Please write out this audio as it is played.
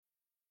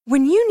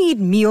When you need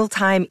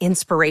mealtime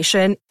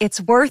inspiration,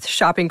 it's worth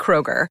shopping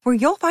Kroger, where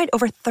you'll find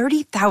over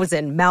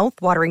 30,000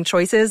 mouth-watering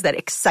choices that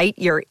excite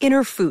your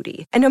inner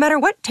foodie. And no matter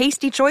what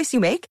tasty choice you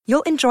make,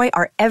 you'll enjoy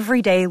our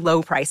everyday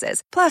low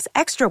prices, plus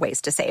extra ways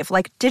to save,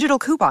 like digital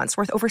coupons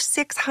worth over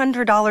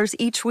 $600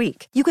 each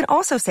week. You can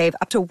also save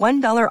up to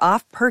 $1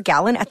 off per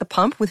gallon at the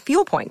pump with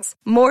fuel points.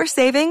 More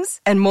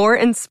savings and more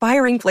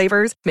inspiring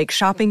flavors make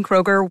shopping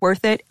Kroger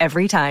worth it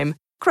every time.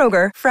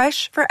 Kroger,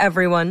 fresh for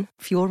everyone.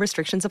 Fuel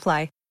restrictions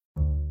apply.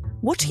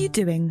 What are you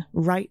doing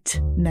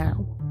right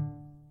now?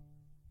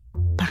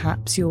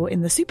 Perhaps you're in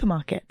the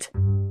supermarket.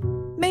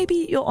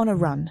 Maybe you're on a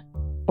run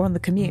or on the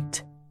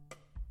commute.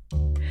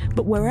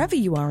 But wherever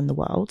you are in the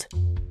world,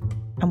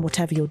 and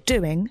whatever you're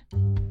doing,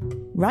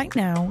 right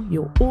now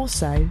you're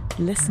also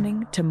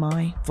listening to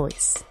my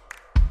voice.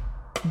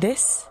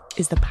 This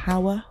is the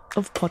power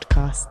of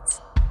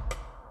podcasts.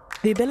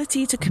 The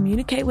ability to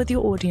communicate with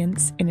your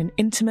audience in an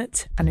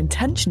intimate and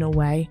intentional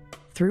way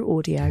through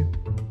audio.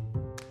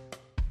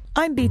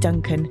 I'm Bea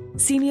Duncan,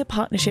 Senior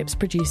Partnerships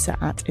Producer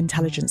at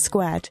Intelligence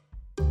Squared.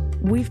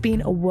 We've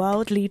been a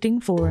world-leading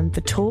forum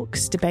for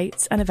talks,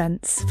 debates and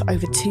events for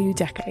over 2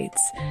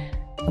 decades.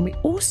 And we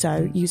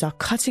also use our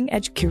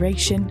cutting-edge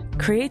curation,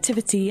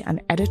 creativity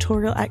and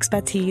editorial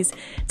expertise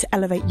to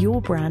elevate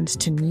your brand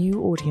to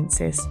new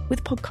audiences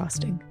with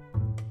podcasting.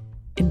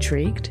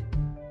 Intrigued?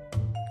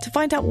 To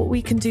find out what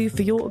we can do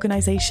for your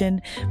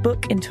organisation,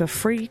 book into a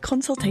free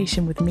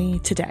consultation with me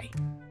today.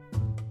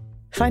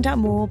 Find out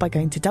more by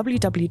going to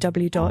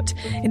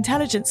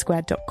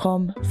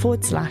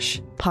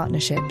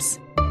www.intelligencesquared.com/partnerships.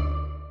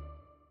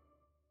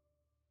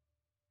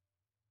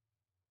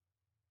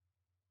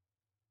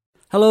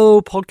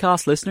 Hello,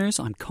 podcast listeners.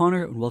 I'm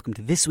Connor, and welcome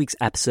to this week's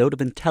episode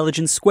of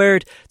Intelligence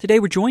Squared. Today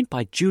we're joined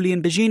by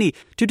Julian Baggini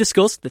to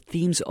discuss the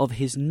themes of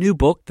his new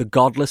book, The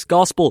Godless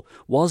Gospel.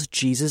 Was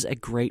Jesus a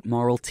great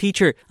moral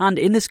teacher? And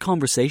in this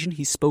conversation,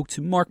 he spoke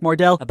to Mark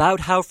Mardell about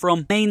how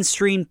from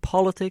mainstream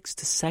politics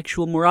to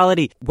sexual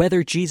morality,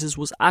 whether Jesus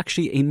was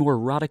actually a more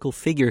radical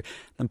figure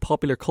than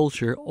popular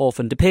culture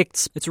often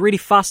depicts. It's a really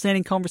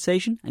fascinating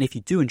conversation, and if you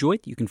do enjoy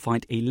it, you can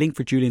find a link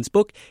for Julian's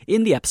book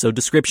in the episode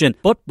description.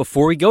 But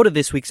before we go to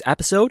this week's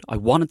episode, I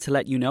wanted to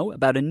let you know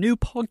about a new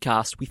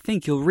podcast we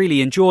think you'll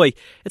really enjoy.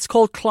 It's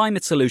called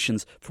Climate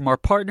Solutions, from our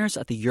partners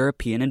at the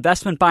European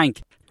Investment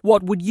Bank.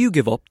 What would you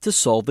give up to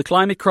solve the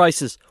climate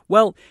crisis?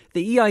 Well,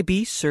 the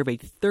EIB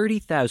surveyed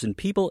 30,000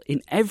 people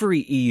in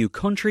every EU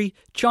country,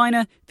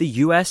 China, the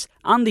US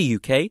and the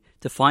UK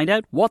to find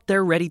out what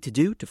they're ready to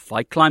do to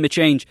fight climate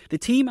change. The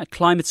team at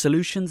Climate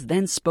Solutions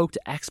then spoke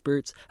to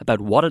experts about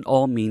what it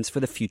all means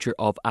for the future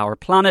of our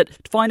planet.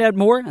 To find out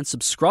more and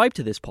subscribe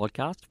to this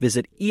podcast,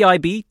 visit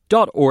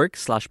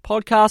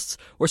eib.org/podcasts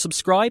or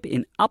subscribe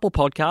in Apple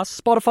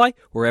Podcasts, Spotify,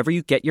 wherever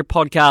you get your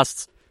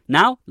podcasts.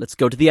 Now, let's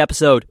go to the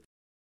episode.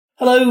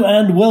 Hello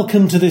and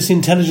welcome to this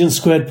Intelligence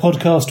Squared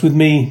podcast with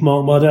me,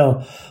 Mark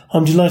Mardell.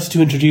 I'm delighted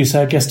to introduce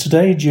our guest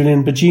today,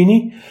 Julian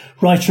Baggini,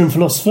 writer and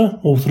philosopher,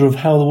 author of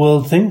How the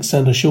World Thinks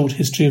and A Short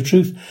History of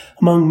Truth,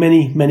 among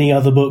many, many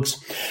other books.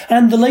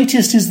 And the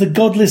latest is The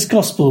Godless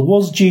Gospel.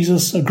 Was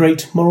Jesus a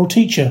great moral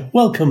teacher?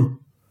 Welcome.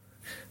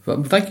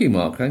 Well, thank you,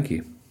 Mark. Thank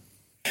you.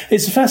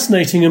 It's a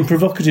fascinating and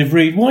provocative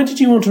read. Why did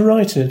you want to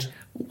write it?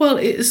 Well,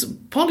 it's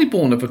partly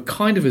born of a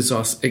kind of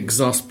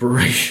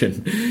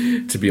exasperation,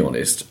 to be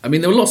honest. I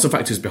mean, there were lots of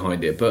factors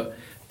behind it, but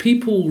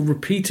people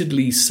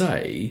repeatedly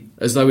say,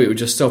 as though it were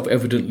just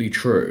self-evidently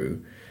true,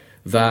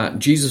 that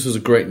Jesus was a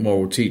great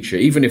moral teacher,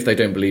 even if they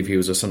don't believe he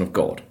was a son of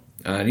God.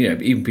 And, you know,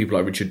 even people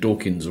like Richard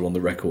Dawkins are on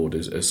the record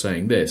as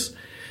saying this.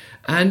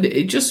 And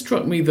it just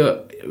struck me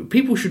that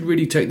people should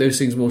really take those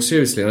things more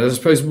seriously. And I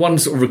suppose one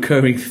sort of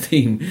recurring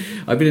theme,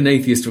 I've been an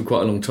atheist for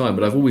quite a long time,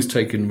 but I've always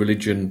taken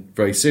religion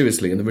very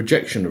seriously and the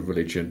rejection of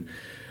religion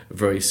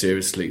very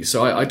seriously.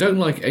 So I don't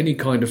like any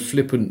kind of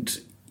flippant,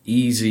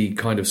 easy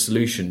kind of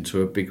solution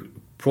to a big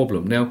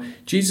problem. Now,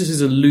 Jesus is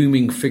a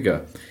looming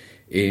figure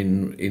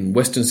in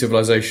Western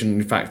civilization,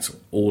 in fact,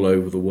 all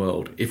over the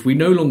world. If we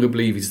no longer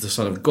believe he's the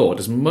Son of God,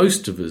 as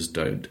most of us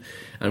don't,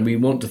 and we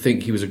want to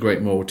think he was a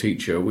great moral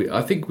teacher,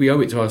 I think we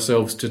owe it to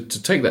ourselves to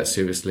take that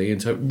seriously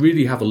and to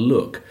really have a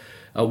look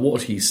at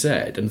what he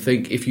said and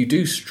think, if you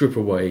do strip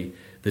away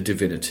the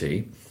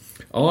divinity,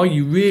 are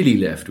you really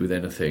left with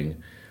anything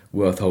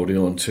worth holding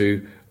on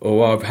to?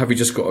 Or have you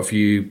just got a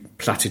few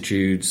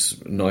platitudes,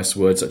 nice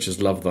words such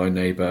as love thy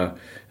neighbour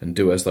and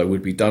do as thou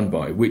would be done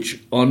by,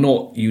 which are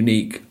not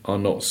unique, are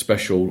not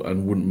special,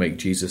 and wouldn't make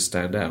Jesus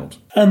stand out?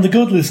 And the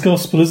Godless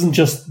Gospel isn't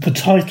just the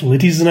title,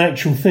 it is an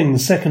actual thing. The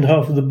second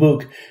half of the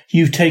book,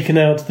 you've taken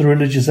out the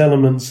religious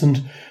elements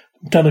and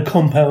done a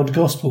compound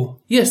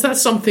gospel. Yes,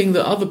 that's something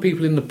that other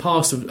people in the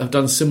past have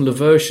done similar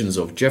versions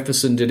of.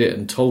 Jefferson did it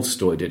and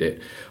Tolstoy did it.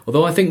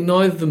 Although I think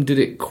neither of them did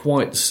it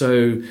quite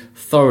so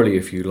thoroughly,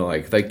 if you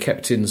like. They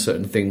kept in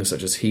certain things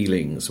such as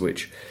healings,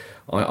 which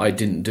I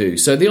didn't do.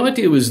 So the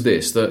idea was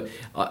this, that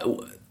I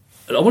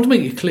want to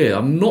make it clear,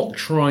 I'm not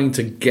trying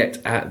to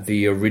get at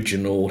the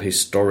original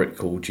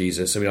historical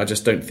Jesus. I mean, I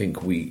just don't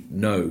think we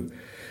know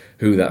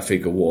who that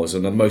figure was,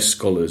 and most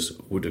scholars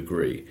would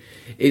agree.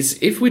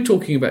 If we're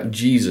talking about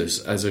Jesus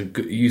as a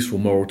useful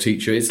moral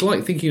teacher, it's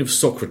like thinking of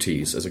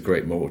Socrates as a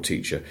great moral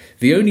teacher.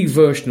 The only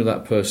version of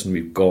that person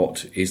we've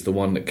got is the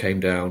one that came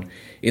down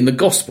in the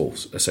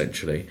Gospels,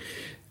 essentially.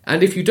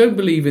 And if you don't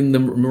believe in the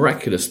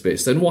miraculous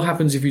bits, then what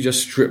happens if you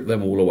just strip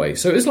them all away?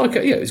 So it's like,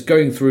 it's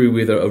going through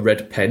with a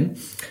red pen,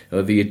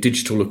 the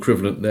digital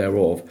equivalent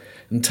thereof,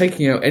 and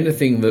taking out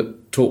anything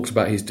that talks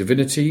about his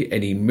divinity,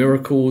 any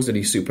miracles,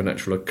 any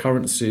supernatural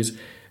occurrences,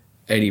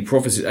 any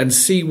prophecies, and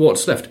see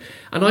what's left.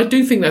 And I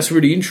do think that's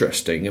really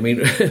interesting. I mean,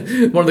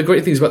 one of the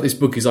great things about this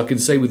book is I can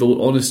say with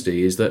all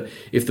honesty is that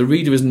if the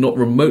reader is not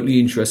remotely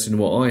interested in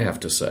what I have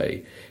to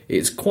say,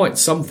 it's quite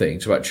something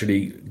to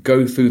actually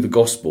go through the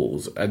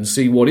Gospels and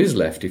see what is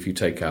left if you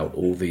take out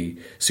all the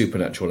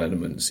supernatural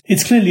elements.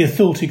 It's clearly a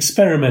thought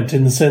experiment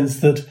in the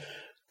sense that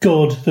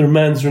God, the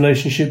man's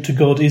relationship to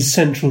God, is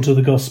central to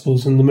the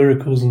Gospels, and the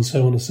miracles and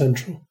so on are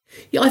central.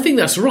 Yeah, I think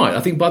that's right.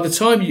 I think by the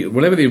time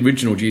whatever the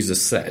original Jesus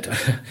said,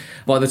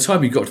 by the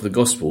time you got to the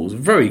Gospels,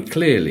 very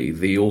clearly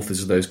the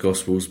authors of those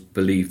Gospels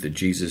believed that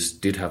Jesus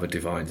did have a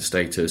divine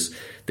status,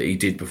 that he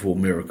did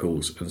perform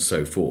miracles and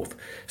so forth.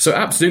 So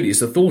absolutely,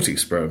 it's a thought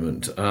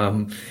experiment.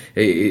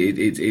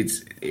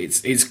 It's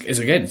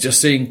again just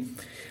seeing.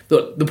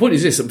 The point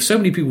is this: that so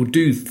many people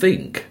do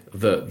think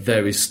that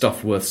there is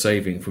stuff worth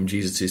saving from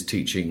Jesus'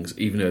 teachings,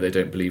 even though they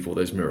don't believe all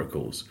those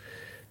miracles,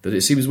 that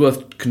it seems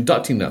worth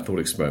conducting that thought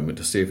experiment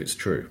to see if it's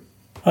true.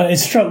 It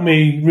struck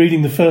me,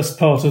 reading the first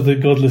part of the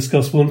Godless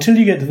Gospel, until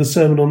you get to the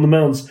Sermon on the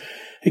Mount,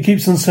 it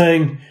keeps on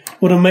saying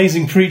what an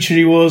amazing preacher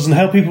he was and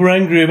how people were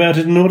angry about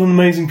it, and what an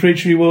amazing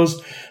preacher he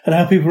was and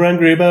how people were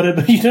angry about it,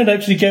 but you don't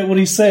actually get what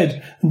he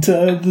said. And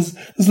there's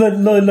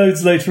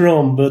loads later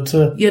on. But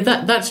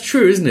that's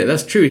true, isn't it?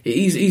 That's true.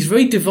 He's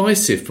very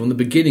divisive from the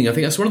beginning. I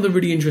think that's one of the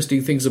really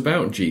interesting things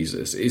about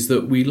Jesus, is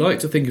that we like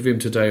to think of him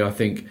today, I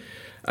think,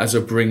 as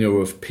a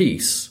bringer of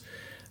peace.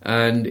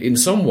 And in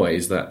some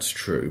ways that's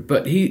true.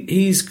 But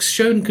he's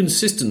shown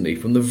consistently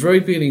from the very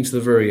beginning to the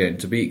very end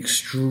to be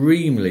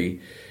extremely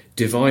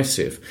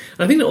divisive.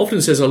 And I think that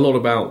often says a lot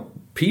about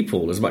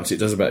people as much as it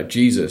does about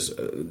Jesus.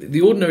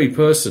 The ordinary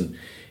person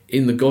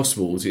in the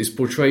Gospels is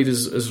portrayed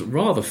as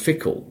rather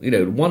fickle.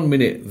 1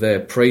 minute they're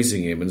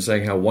praising him and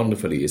saying how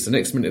wonderful he is. The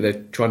next minute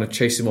they're trying to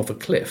chase him off a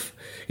cliff,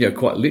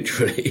 quite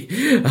literally.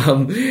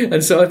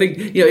 And so I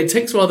think, it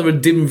takes rather a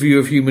dim view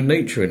of human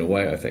nature in a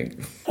way, I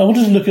think. I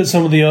wanted to look at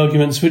some of the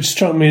arguments which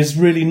struck me as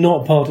really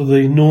not part of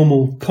the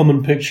normal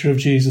common picture of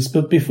Jesus.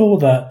 But before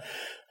that,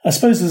 I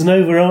suppose there's an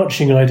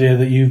overarching idea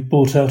that you've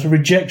brought out, a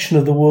rejection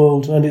of the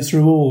world and its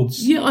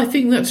rewards. Yeah, I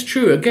think that's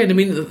true. Again, I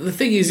mean, the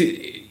thing is,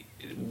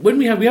 when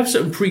we have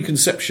certain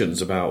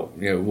preconceptions about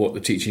what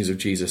the teachings of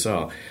Jesus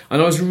are, and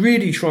I was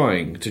really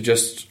trying to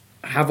just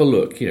have a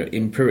look,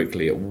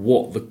 empirically at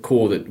what the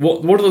core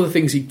what are the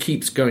things he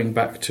keeps going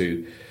back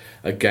to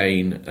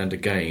again and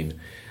again.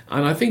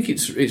 And I think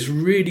it's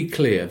really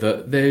clear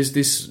that there's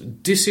this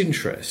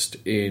disinterest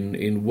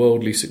in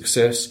worldly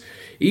success,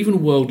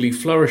 even worldly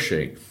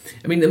flourishing.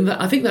 I mean, and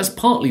I think that's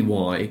partly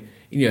why,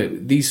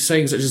 these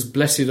sayings such as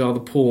blessed are the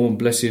poor and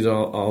blessed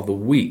are the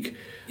weak.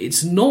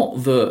 It's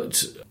not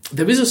that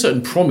there is a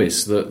certain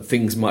promise that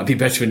things might be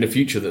better in the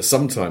future that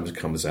sometimes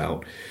comes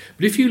out.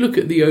 But if you look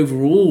at the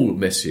overall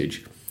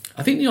message,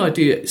 I think the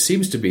idea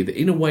seems to be that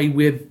in a way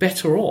we're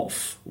better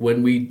off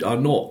when we are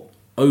not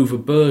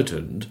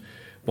overburdened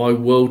by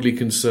worldly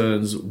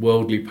concerns,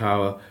 worldly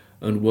power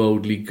and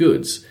worldly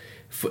goods.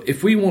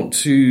 If we want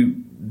to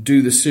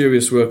do the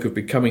serious work of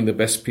becoming the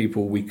best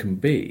people we can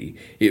be,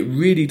 it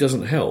really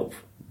doesn't help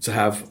to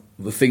have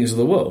the things of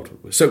the world.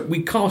 So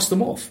we cast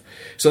them off.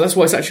 So that's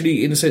why it's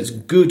actually, in a sense,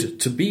 good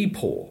to be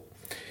poor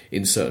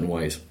in certain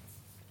ways.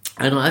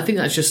 And I think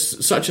that's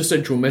just such a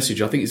central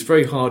message. I think it's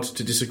very hard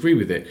to disagree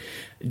with it.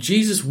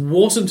 Jesus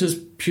wasn't as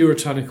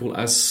puritanical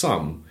as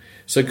some.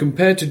 So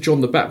compared to John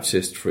the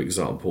Baptist, for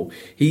example,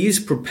 he is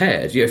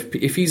prepared.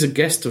 If he's a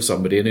guest of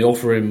somebody and they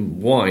offer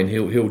him wine,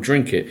 he'll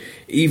drink it.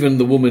 Even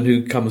the woman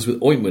who comes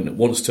with ointment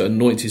wants to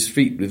anoint his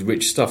feet with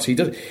rich stuffs.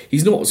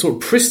 He's not sort of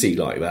prissy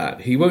like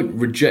that. He won't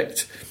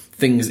reject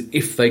things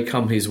if they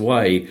come his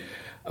way.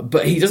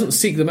 But he doesn't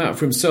seek them out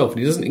for himself, and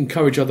he doesn't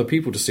encourage other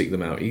people to seek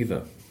them out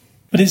either.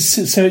 But it's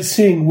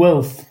seeing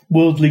wealth,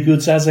 worldly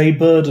goods, as a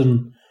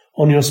burden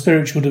on your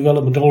spiritual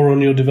development or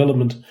on your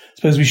development. I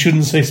suppose we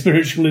shouldn't say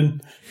spiritual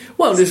in...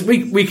 Well,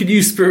 we could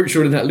use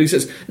spiritual in that loose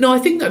sense. No, I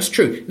think that's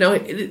true. Now,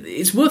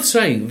 it's worth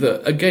saying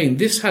that, again,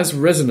 this has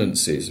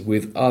resonances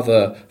with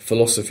other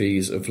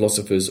philosophies and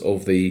philosophers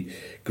of the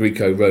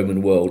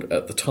Greco-Roman world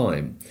at the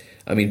time.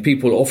 I mean,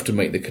 people often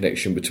make the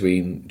connection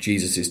between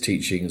Jesus'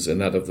 teachings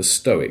and that of the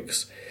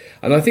Stoics.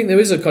 And I think there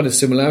is a kind of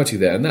similarity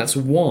there, and that's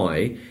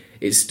why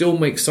it still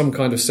makes some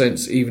kind of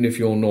sense even if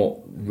you're not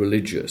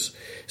religious.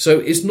 So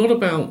it's not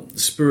about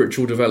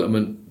spiritual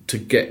development to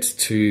get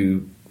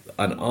to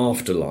an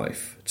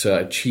afterlife, to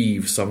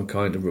achieve some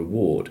kind of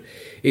reward.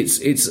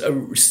 It's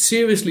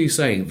seriously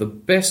saying the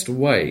best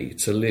way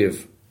to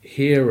live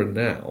here and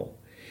now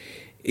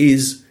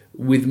is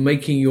with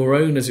making your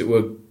own, as it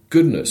were,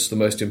 goodness the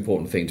most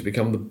important thing, to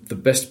become the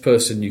best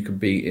person you can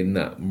be in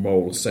that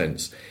moral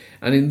sense.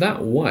 And in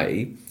that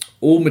way,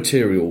 all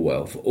material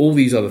wealth, all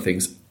these other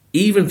things,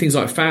 even things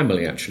like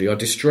family actually, are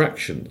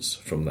distractions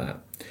from that.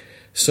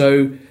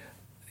 So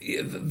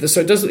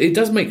it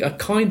does make a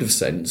kind of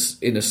sense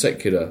in a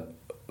secular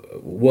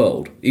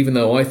world, even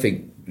though I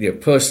think,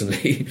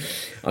 personally,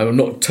 I'm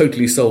not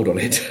totally sold on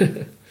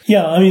it.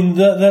 Yeah, I mean,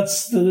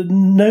 that's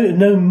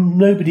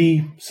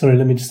nobody. Sorry,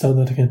 let me just start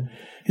that again.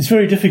 It's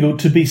very difficult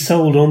to be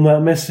sold on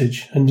that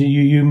message, and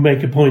you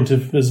make a point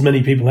of, as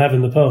many people have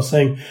in the past,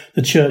 saying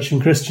the church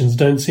and Christians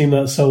don't seem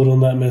that sold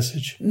on that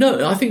message.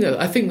 No, I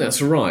think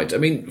that's right. I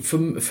mean, for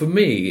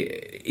me,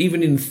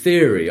 even in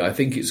theory, I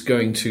think it's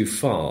going too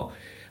far.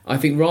 I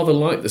think, rather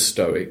like the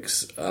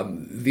Stoics,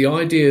 the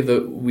idea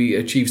that we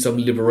achieve some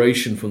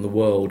liberation from the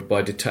world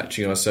by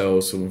detaching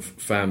ourselves from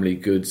family,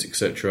 goods,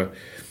 etc.,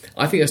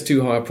 I think that's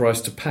too high a price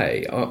to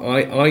pay.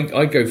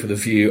 I go for the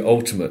view,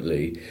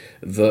 ultimately,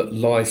 that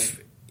life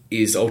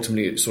is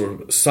ultimately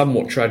sort of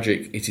somewhat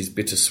tragic, it is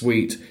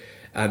bittersweet,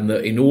 and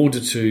that in order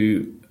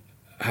to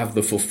have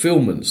the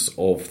fulfillments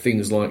of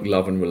things like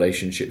love and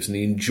relationships and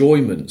the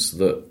enjoyments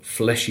that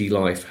fleshy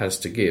life has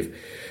to give,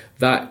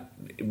 that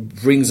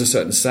brings a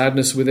certain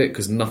sadness with it,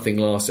 because nothing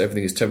lasts,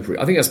 everything is temporary.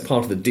 I think that's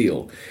part of the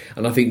deal.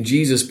 And I think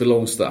Jesus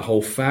belongs to that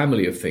whole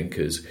family of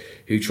thinkers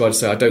who try to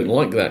say, I don't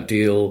like that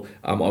deal,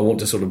 I want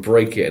to sort of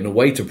break it, and a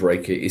way to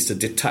break it is to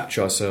detach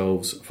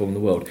ourselves from the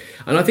world.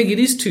 And I think it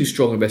is too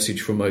strong a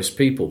message for most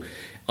people.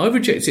 I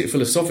reject it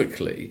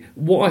philosophically.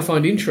 What I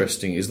find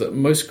interesting is that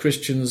most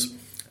Christians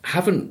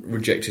haven't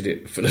rejected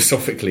it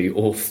philosophically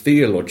or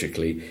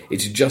theologically.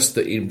 It's just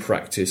that in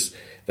practice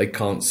they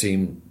can't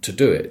seem to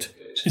do it.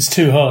 It's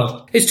too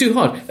hard. It's too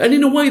hard. And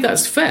in a way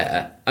that's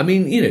fair. I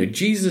mean,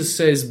 Jesus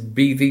says,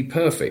 be thee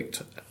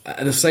perfect,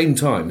 at the same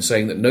time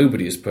saying that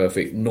nobody is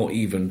perfect, not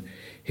even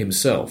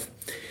himself.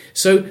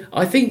 So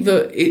I think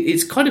that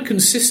it's kind of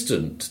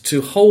consistent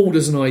to hold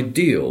as an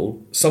ideal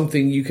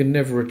something you can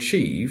never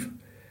achieve,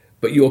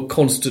 but you're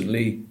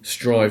constantly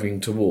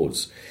striving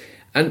towards.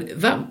 And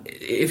that,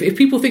 if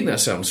people think that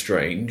sounds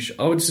strange,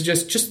 I would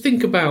suggest just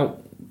think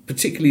about,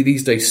 particularly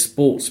these days,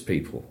 sports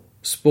people,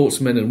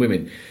 sportsmen and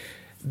women.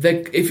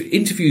 If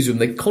interviews them,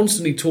 they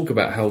constantly talk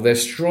about how they're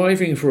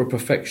striving for a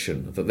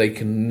perfection that they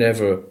can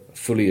never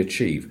fully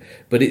achieve.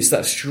 But it's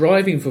that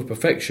striving for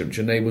perfection which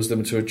enables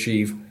them to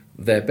achieve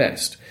their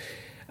best.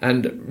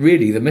 And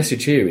really, the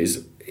message here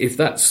is, if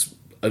that's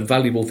a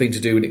valuable thing to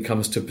do when it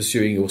comes to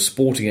pursuing your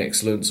sporting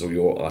excellence or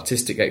your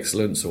artistic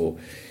excellence or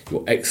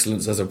your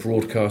excellence as a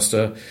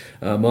broadcaster,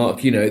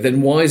 Mark,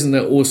 then why isn't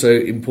that also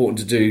important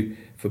to do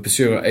for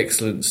pursuing our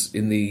excellence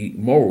in the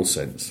moral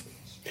sense?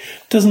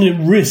 Doesn't it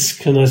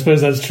risk, and I suppose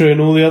that's true in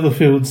all the other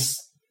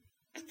fields,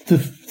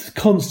 the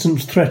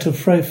constant threat of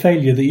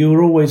failure, that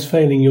you're always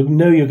failing, you're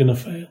going to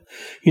fail,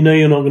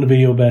 you're not going to be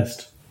your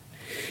best?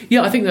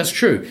 Yeah, I think that's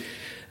true.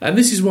 And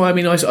this is why,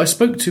 I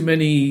spoke to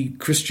many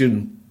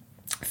Christian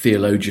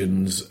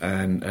theologians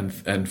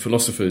and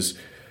philosophers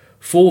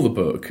for the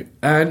book,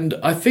 and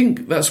I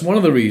think that's one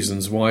of the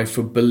reasons why,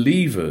 for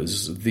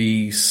believers,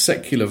 the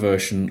secular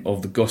version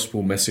of the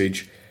gospel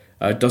message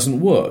doesn't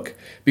work.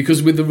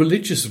 Because with the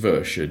religious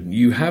version,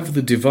 you have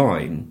the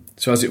divine,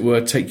 so as it were,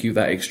 take you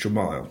that extra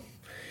mile.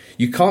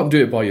 You can't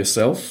do it by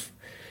yourself.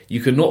 You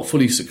cannot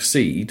fully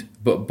succeed,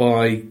 but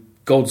by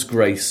God's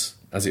grace,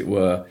 as it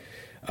were,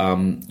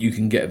 you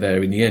can get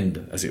there in the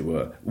end, as it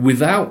were.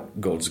 Without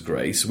God's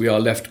grace, we are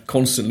left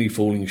constantly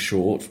falling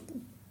short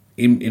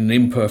in an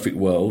imperfect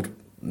world,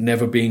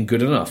 never being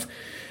good enough.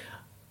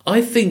 I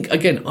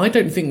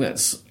don't think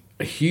that's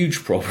a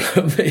huge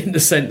problem in the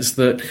sense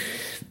that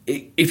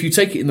if you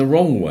take it in the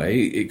wrong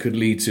way, it could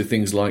lead to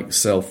things like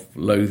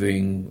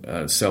self-loathing,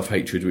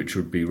 self-hatred, which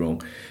would be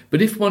wrong.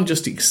 But if one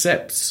just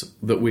accepts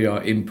that we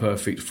are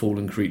imperfect,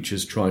 fallen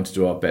creatures trying to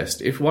do our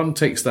best, if one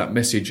takes that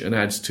message and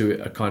adds to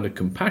it a kind of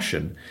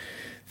compassion,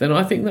 then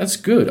I think that's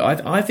good.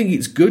 I think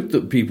it's good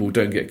that people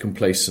don't get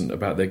complacent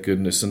about their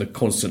goodness and are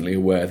constantly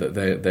aware that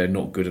they're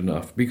not good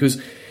enough, because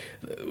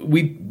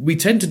we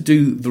tend to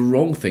do the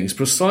wrong things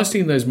precisely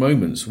in those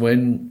moments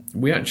when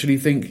we actually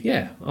think,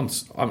 yeah,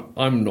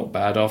 I'm not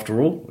bad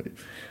after all.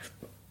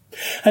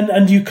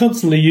 And you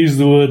constantly use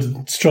the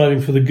word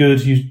striving for the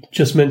good. You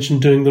just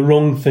mentioned doing the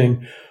wrong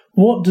thing.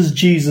 What does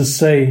Jesus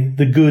say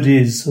the good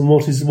is, and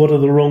what are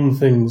the wrong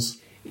things?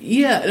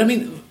 Yeah,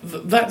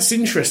 that's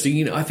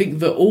interesting. I think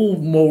that all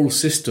moral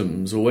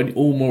systems or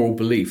all moral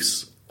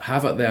beliefs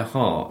have at their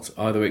heart,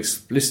 either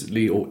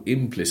explicitly or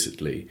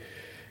implicitly,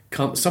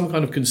 some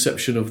kind of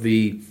conception of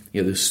the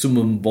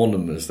summum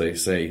bonum, as they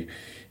say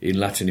in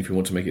Latin, if you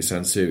want to make it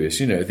sound serious.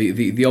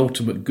 The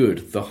ultimate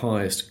good, the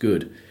highest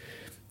good.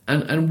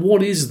 And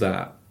what is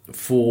that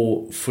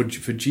for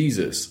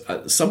Jesus?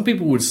 Some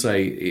people would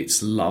say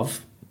it's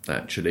love,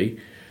 actually.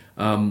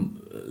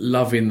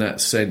 Love in that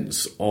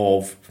sense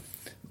of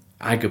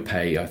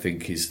agape, I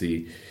think, is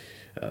the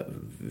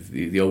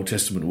Old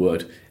Testament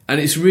word. And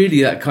it's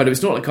really that kind of,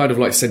 it's not a kind of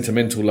like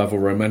sentimental love or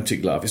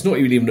romantic love. It's not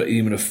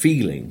even a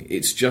feeling.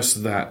 It's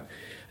just that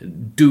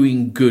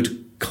doing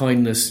good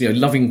kindness,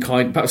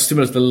 perhaps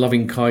similar to the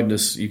loving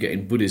kindness you get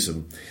in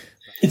Buddhism.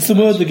 It's the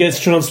word that gets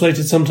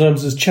translated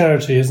sometimes as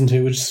charity, isn't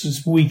it? Which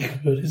is weak,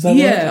 but is that right?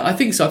 Yeah, I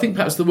think so. I think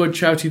perhaps the word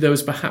charity, though,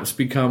 has perhaps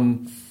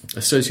become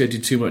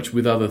associated too much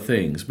with other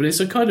things. But it's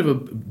a kind of a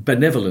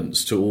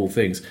benevolence to all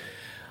things.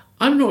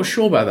 I'm not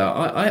sure about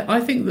that.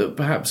 I think that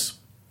perhaps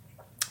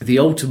the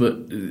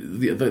ultimate,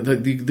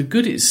 the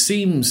good it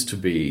seems to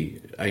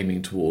be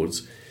aiming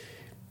towards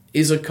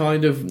is a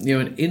kind of,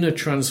 an inner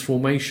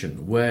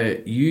transformation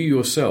where you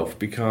yourself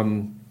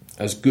become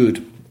as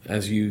good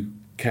as you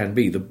can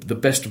be, the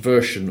best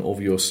version of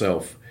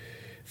yourself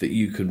that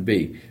you can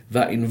be.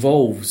 That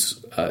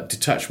involves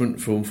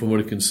detachment from what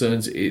it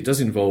concerns. It does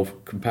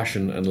involve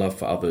compassion and love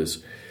for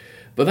others.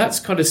 But that's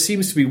kind of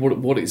seems to be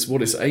what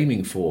it's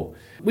aiming for,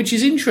 which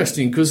is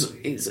interesting because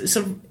it's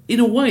in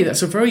a way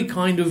that's a very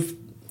kind of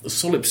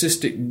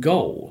solipsistic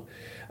goal.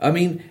 I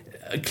mean,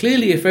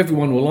 clearly if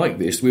everyone were like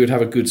this, we would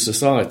have a good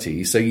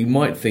society. So you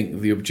might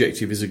think the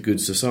objective is a good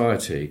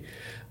society.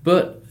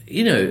 But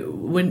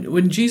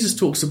when Jesus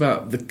talks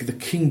about the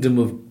kingdom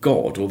of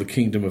God or the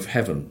kingdom of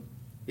heaven,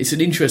 it's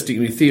an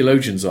interesting,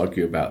 theologians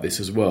argue about this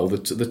as well.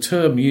 The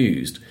term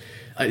used,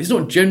 it's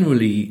not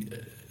generally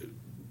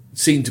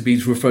seen to be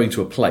referring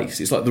to a place.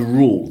 It's like the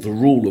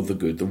rule of the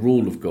good, the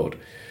rule of God.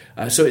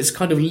 So it's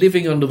kind of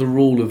living under the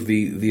rule of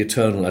the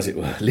eternal, as it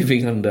were,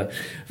 living under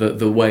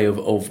the way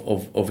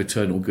of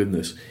eternal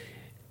goodness.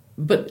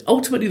 But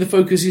ultimately the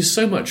focus is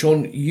so much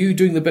on you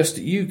doing the best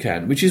that you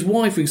can, which is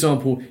why, for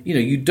example,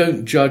 you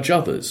don't judge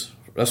others.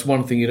 That's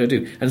one thing you don't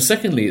do. And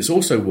secondly, it's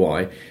also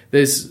why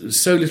there's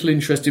so little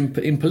interest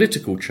in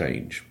political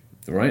change,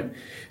 right?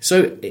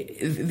 So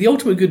the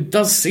ultimate good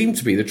does seem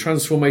to be the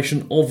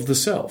transformation of the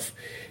self.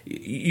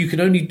 You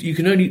can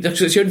only that's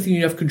the only thing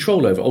you have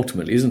control over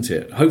ultimately, isn't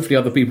it? Hopefully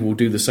other people will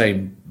do the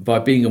same by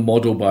being a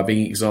model, by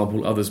being an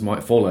example. Others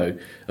might follow,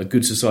 a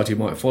good society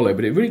might follow,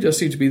 but it really does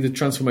seem to be the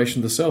transformation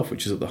of the self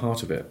which is at the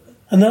heart of it.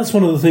 And that's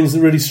one of the things that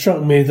really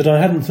struck me that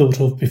I hadn't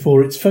thought of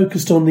before. It's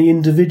focused on the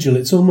individual.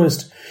 It's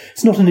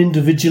not an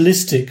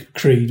individualistic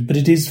creed, but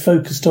it is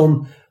focused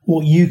on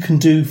what you can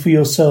do for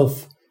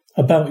yourself,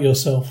 about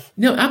yourself.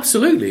 No,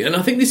 absolutely. And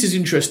I think this is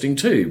interesting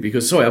too,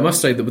 because, I must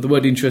say that the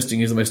word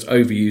interesting is the most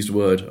overused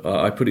word.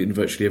 I put it in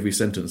virtually every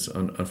sentence,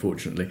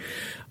 unfortunately.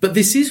 But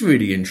this is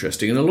really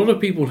interesting, and a lot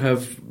of people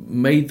have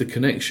made the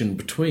connection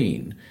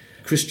between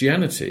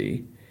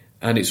Christianity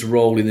and its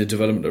role in the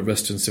development of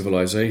Western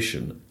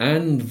civilization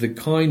and the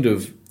kind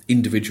of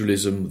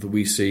individualism that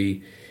we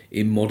see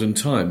in modern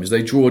times.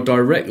 They draw a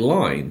direct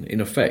line, in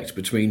effect,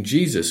 between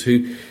Jesus,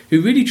 who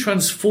really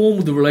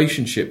transformed the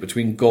relationship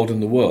between God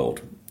and the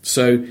world.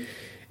 So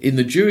in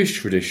the Jewish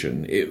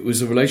tradition, it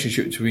was a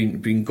relationship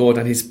between God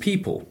and his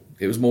people.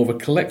 It was more of a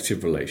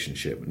collective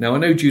relationship. Now, I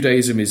know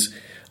Judaism is,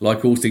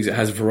 like all things, it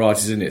has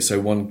varieties in it, so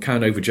one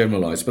can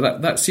overgeneralize,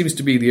 but that seems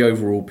to be the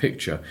overall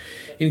picture.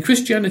 In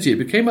Christianity, it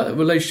became a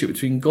relationship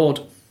between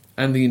God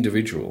and the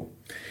individual.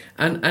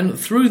 And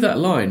through that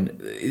line,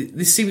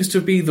 this seems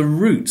to be the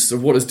roots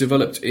of what has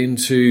developed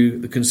into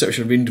the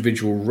conception of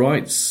individual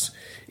rights,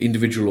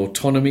 individual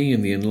autonomy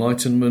in the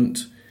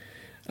Enlightenment.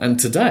 And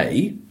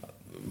today,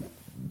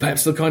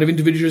 perhaps the kind of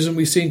individualism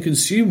we see in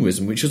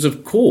consumerism, which is,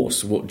 of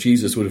course, what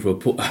Jesus would have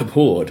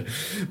abhorred.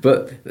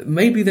 But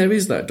maybe there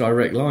is that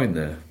direct line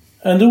there.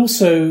 And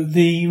also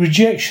the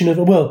rejection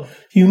of,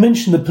 you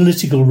mentioned the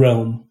political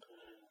realm.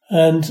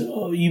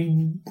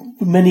 And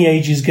many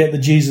ages get the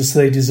Jesus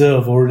they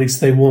deserve, or at least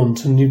they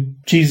want. And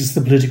Jesus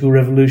the political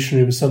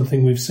revolutionary was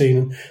something we've seen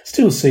and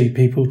still see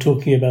people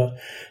talking about.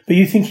 But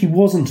you think he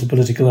wasn't a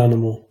political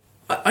animal?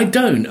 I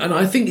don't. And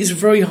I think it's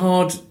very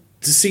hard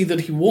to see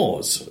that he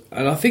was.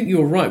 And I think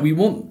you're right. We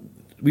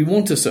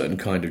want a certain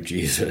kind of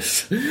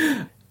Jesus.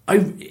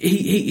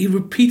 He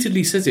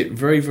repeatedly says it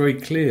very, very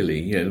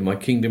clearly. My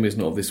kingdom is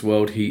not of this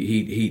world.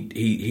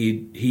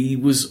 He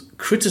was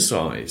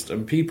criticised,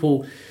 and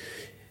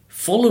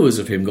followers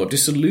of him got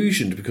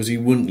disillusioned because he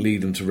wouldn't lead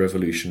them to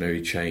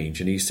revolutionary change.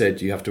 And he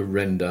said, you have to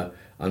render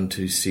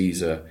unto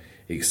Caesar,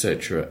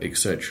 etc.,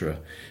 etc.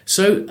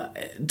 So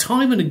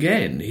time and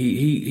again,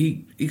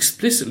 he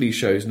explicitly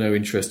shows no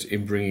interest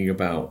in bringing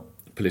about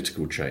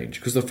political change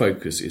because the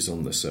focus is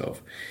on the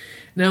self.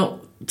 Now,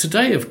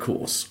 today, of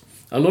course,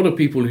 a lot of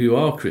people who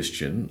are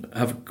Christian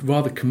have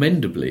rather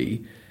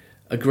commendably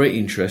a great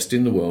interest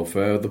in the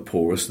welfare of the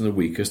poorest and the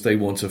weakest. They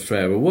want a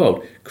fairer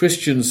world.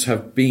 Christians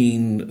have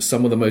been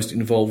some of the most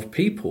involved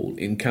people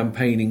in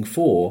campaigning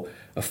for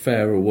a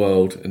fairer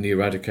world and the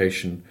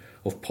eradication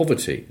of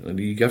poverty. And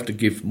you have to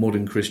give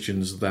modern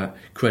Christians that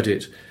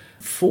credit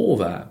for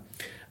that.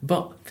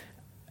 But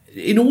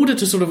in order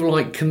to sort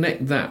of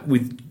connect that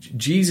with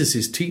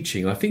Jesus'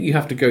 teaching, I think you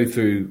have to go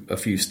through a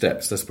few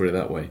steps, let's put it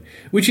that way,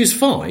 which is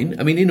fine.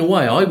 I mean, in a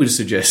way, I would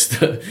suggest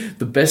that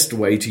the best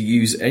way to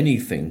use any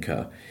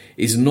thinker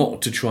is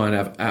not to try and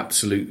have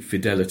absolute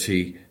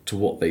fidelity to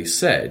what they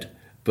said,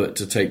 but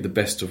to take the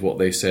best of what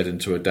they said and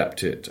to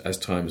adapt it as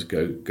times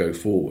go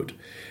forward.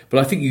 But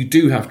I think you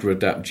do have to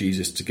adapt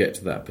Jesus to get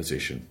to that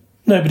position.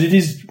 No, but it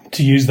is,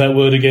 to use that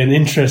word again,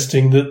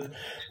 interesting that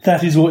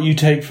that is what you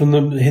take from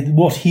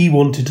what he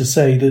wanted to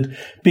say, that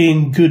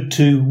being good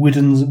to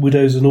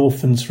widows and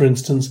orphans, for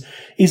instance,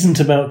 isn't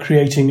about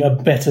creating a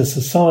better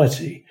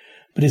society,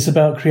 but it's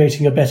about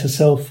creating a better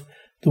self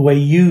the way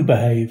you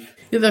behave.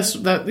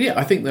 Yeah,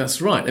 I think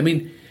that's right. I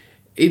mean,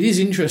 it is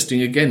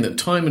interesting, again, that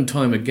time and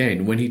time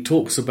again, when he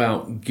talks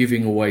about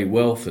giving away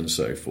wealth and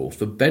so forth,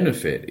 the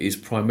benefit is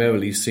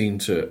primarily seen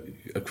to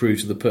accrue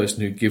to the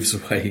person who gives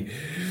away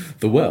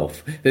the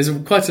wealth. There's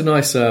quite a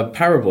nice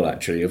parable,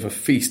 actually, of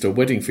a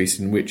wedding feast,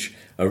 in which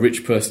a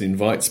rich person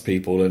invites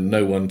people and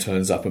no one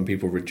turns up and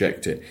people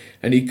reject it.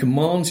 And he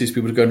commands his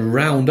people to go and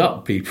round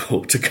up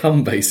people to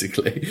come,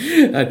 basically,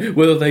 and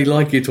whether they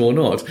like it or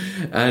not.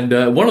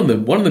 And one of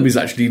them is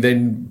actually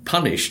then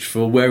punished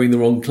for wearing the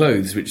wrong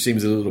clothes, which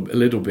seems a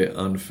little bit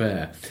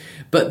unfair.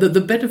 But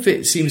the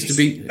benefit seems to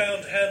be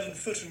bound hand and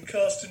foot and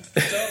cast into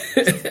the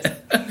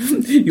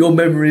dark. Your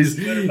memory is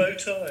wear a bow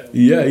tie.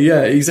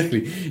 Yeah,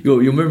 exactly.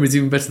 Your memory is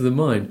even better than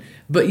mine.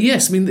 But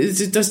yes, I mean,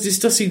 this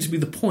does seem to be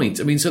the point.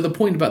 I mean, so the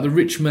point about the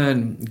rich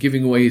man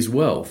giving away his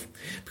wealth,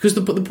 because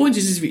the point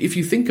is if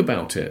you think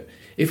about it,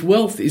 if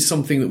wealth is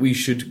something that we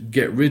should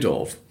get rid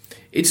of,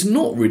 it's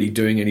not really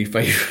doing any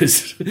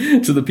favours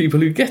to the people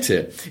who get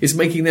it. It's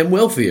making them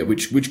wealthier,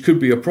 which could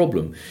be a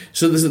problem.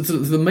 So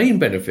the main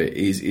benefit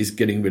is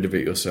getting rid of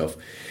it yourself.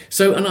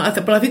 So,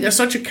 but I think that's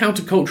such a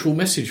countercultural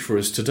message for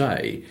us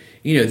today.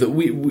 You know, that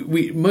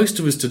we most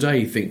of us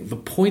today think the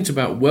point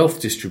about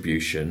wealth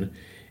distribution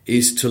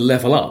is to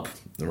level up,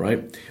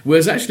 right?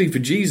 Whereas actually for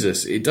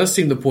Jesus, it does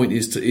seem the point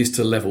is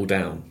to level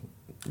down.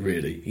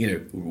 Really,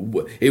 you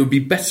know, it would be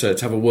better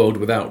to have a world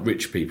without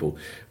rich people,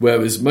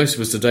 whereas most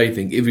of us today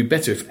think it would be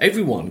better if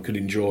everyone could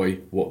enjoy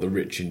what the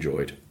rich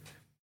enjoyed.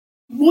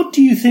 What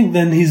do you think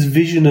then his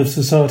vision of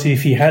society,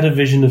 if he had a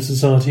vision of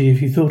society,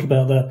 if you thought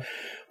about that,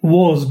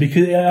 was?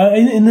 Because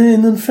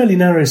in a fairly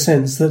narrow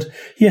sense that,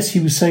 yes,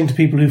 he was saying to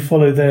people who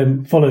follow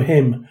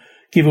him,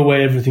 give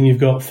away everything you've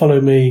got,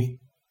 follow me,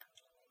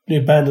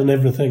 abandon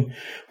everything.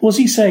 Was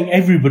he saying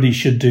everybody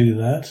should do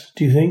that,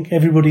 do you think?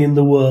 Everybody in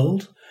the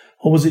world?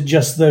 Or was it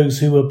just those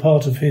who were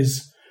part of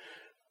his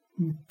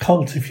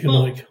cult, if you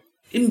like?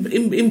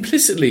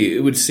 Implicitly, it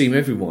would seem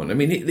everyone. I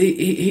mean,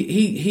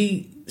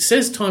 he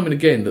says time and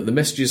again that the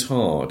message is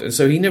hard, and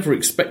so he never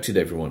expected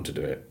everyone to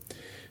do it.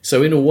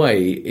 So in a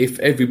way, if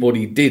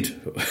everybody did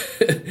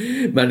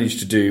manage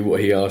to do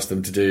what he asked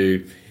them to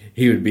do,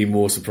 he would be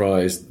more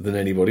surprised than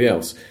anybody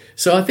else.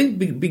 So I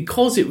think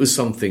because it was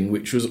something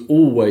which was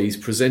always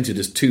presented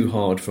as too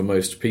hard for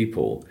most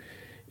people,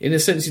 in a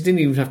sense, you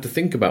didn't even have to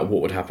think about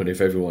what would happen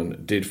if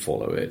everyone did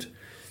follow it.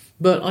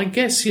 But I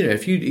guess, you know,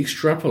 if you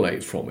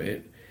extrapolate from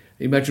it,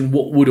 imagine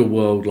what would a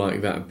world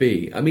like that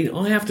be? I mean,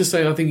 I have to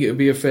say I think it would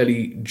be a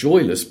fairly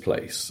joyless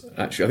place,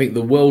 actually. I think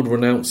the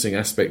world-renouncing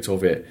aspect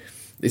of it,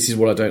 this is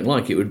what I don't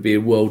like. It would be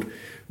a world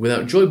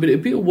without joy, but it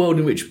would be a world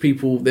in which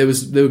people, there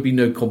would be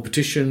no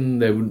competition,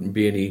 there wouldn't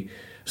be any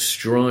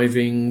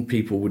striving,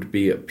 people would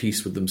be at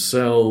peace with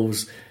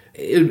themselves.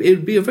 It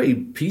would be a very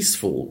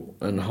peaceful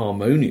and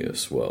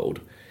harmonious world.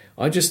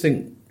 I just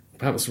think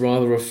perhaps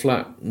rather a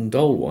flat and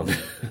dull one.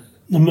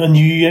 And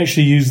you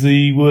actually use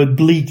the word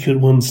bleak at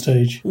one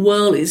stage.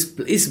 Well, it's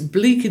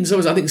bleak in some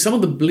ways. I think some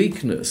of the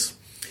bleakness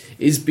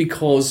is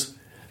because,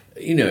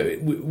 you know,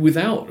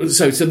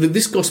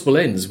 this gospel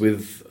ends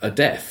with a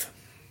death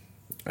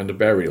and a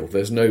burial.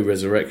 There's no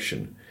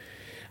resurrection.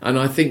 And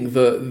I think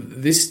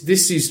that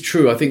this is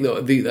true. I think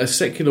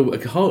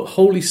that a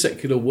wholly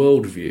secular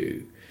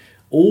worldview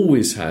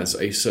always has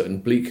a certain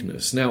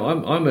bleakness. Now,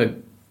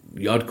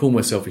 I'd call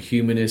myself a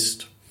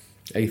humanist,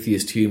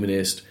 atheist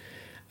humanist,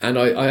 and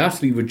I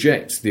utterly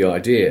reject the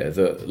idea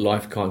that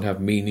life can't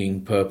have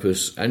meaning,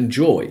 purpose, and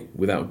joy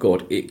without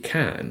God. It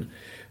can.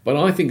 But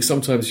I think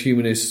sometimes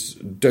humanists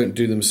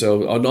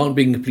aren't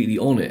being completely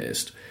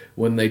honest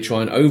when they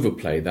try and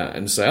overplay that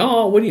and say,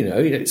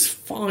 it's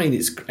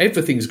fine,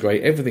 everything's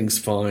great, everything's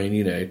fine,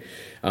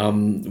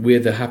 we're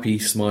the happy,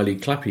 smiley,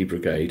 clappy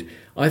brigade.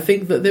 I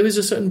think that there is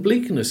a certain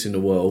bleakness in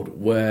the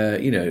world where,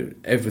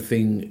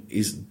 everything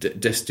is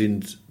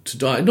destined to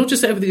die. Not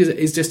just that everything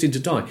is destined to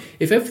die.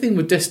 If everything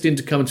were destined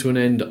to come to an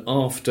end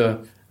after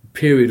a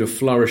period of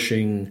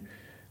flourishing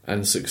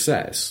and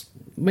success,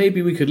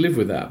 maybe we could live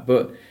with that.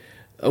 But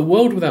a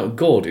world without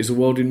God is a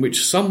world in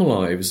which some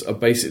lives are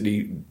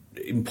basically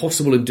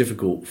impossible and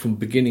difficult from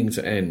beginning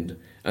to end,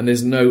 and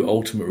there's no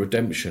ultimate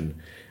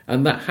redemption.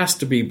 And that has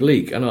to be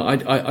bleak. And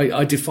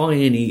I defy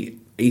any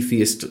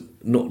atheist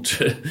not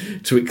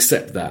to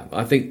accept that.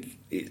 I think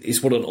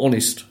it's what an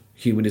honest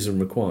humanism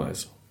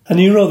requires. And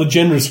you rather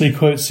generously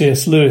quote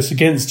C.S. Lewis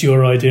against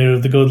your idea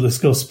of the godless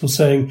gospel,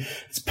 saying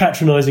it's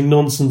patronising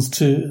nonsense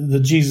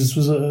that Jesus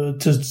was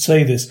to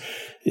say this.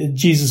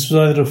 Jesus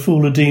was either a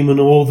fool, a demon,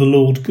 or the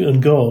Lord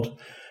and God.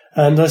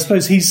 And I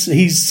suppose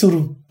he's sort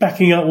of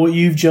backing up what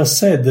you've just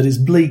said, that it's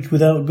bleak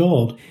without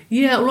God.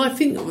 Yeah, well, I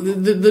think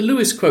the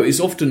Lewis quote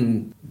is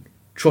often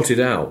trotted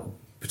out,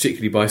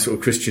 particularly by sort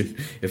of Christian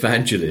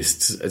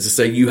evangelists, as to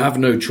say you have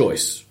no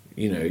choice.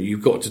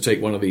 You've got to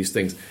take one of these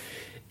things.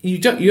 You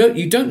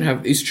don't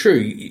have. It's true.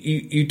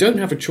 You don't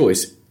have a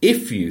choice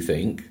if you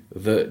think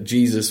that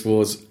Jesus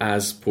was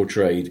as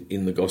portrayed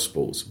in the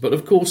Gospels. But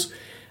of course,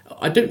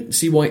 I don't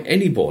see why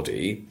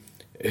anybody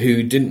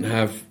who didn't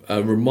have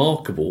a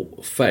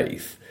remarkable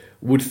faith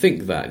would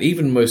think that.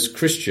 Even most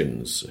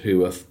Christians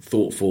who are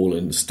thoughtful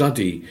and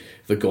study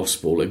the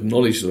Gospel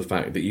acknowledge the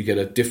fact that you get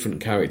a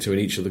different character in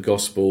each of the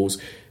Gospels.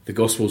 The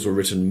Gospels were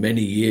written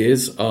many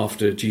years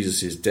after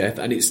Jesus' death,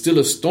 and it's still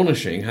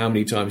astonishing how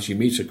many times you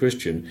meet a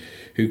Christian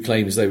who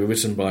claims they were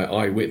written by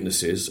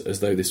eyewitnesses,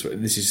 as though this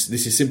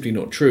is simply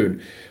not true.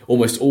 And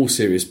almost all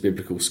serious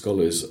biblical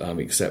scholars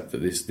accept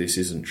that this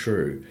isn't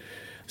true.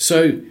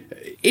 So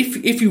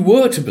if you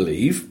were to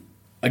believe,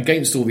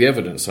 against all the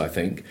evidence, I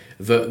think,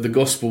 that the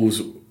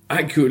Gospels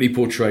accurately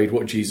portrayed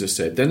what Jesus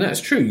said, then that's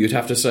true. You'd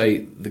have to say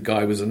the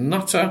guy was a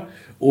nutter,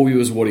 or he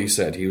was what he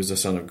said, he was the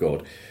Son of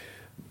God.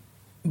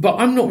 But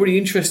I'm not really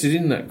interested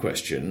in that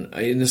question,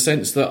 in the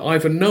sense that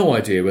I've no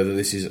idea whether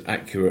this is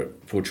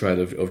accurate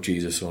portrayal of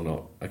Jesus or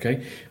not.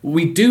 Okay,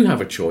 we do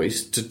have a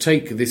choice to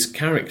take this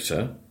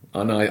character,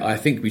 and I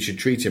think we should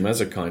treat him as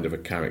a kind of a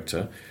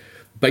character,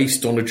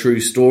 based on a true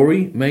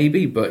story,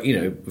 maybe, but,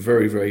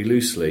 very, very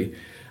loosely,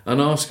 and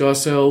ask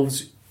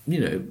ourselves,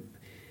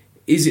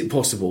 is it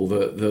possible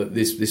that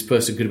this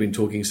person could have been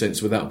talking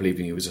sense without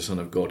believing he was a Son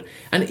of God?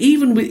 And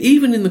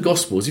even in the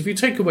Gospels, if you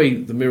take away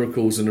the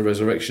miracles and the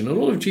resurrection, a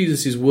lot of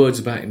Jesus' words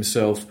about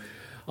himself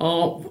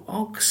are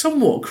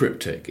somewhat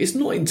cryptic. It's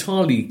not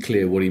entirely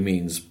clear what he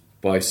means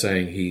by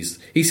saying he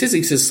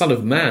says Son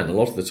of Man a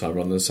lot of the time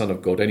rather than Son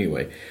of God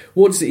anyway.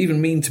 What does it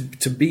even mean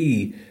to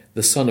be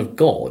the Son of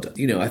God?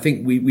 I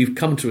think we've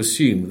come to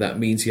assume that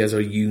means he has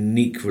a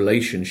unique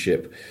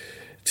relationship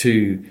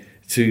to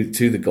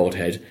the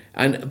Godhead.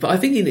 But I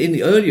think in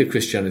the earlier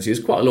Christianity,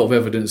 there's quite a lot of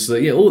evidence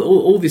that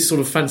all this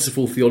sort of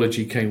fanciful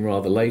theology came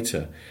rather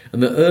later,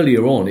 and that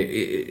earlier on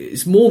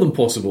it's more than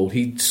possible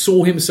he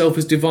saw himself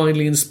as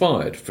divinely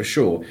inspired, for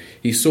sure.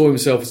 He saw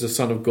himself as the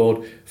Son of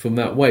God from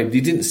that way, but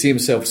he didn't see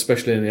himself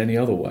especially in any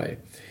other way.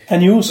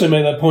 And you also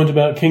make that point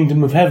about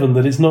Kingdom of Heaven,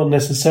 that it's not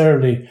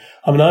necessarily,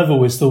 I've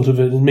always thought of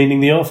it as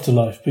meaning the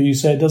afterlife, but you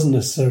say it doesn't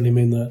necessarily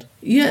mean that.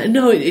 Yeah,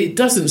 no, it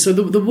doesn't. So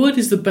the word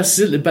is the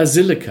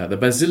basilica. The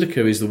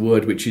basilica is the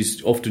word which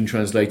is often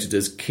translated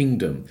as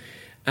kingdom.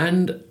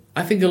 And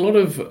I think a lot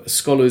of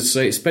scholars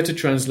say it's better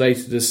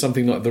translated as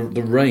something like the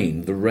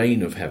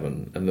reign of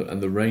heaven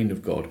and the reign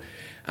of God.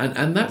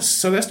 And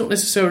that's not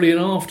necessarily an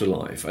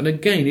afterlife. And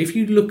again, if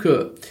you look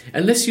at,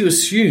 unless you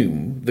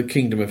assume the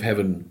kingdom of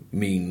heaven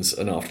means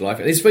an afterlife,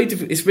 and it's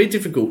very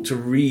difficult to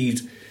read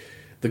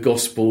the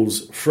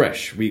Gospels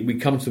fresh. We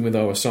come to them with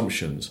our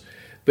assumptions.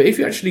 But if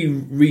you actually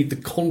read the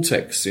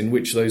context in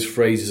which those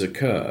phrases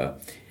occur,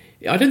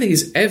 I don't think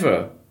it's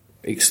ever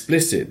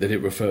explicit that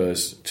it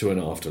refers to an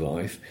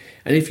afterlife.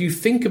 And if you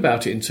think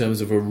about it in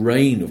terms of a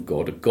reign of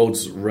God, a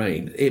God's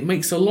reign, it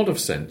makes a lot of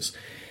sense.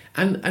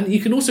 And you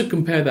can also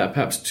compare that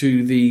perhaps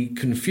to the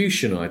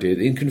Confucian idea.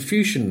 In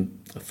Confucian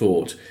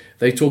thought,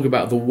 they talk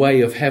about the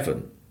way of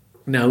heaven.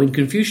 Now, in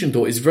Confucian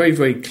thought, it's very,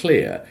 very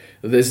clear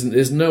that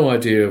there's no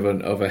idea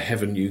of a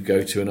heaven you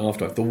go to, an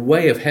afterlife. The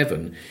way of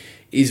heaven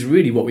is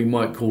really what we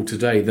might call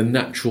today the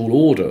natural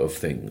order of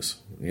things,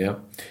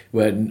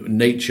 where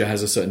nature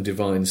has a certain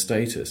divine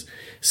status.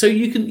 So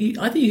I think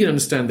you can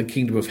understand the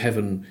kingdom of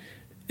heaven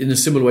in a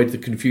similar way to the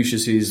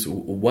Confucius'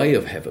 way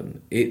of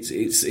heaven. It's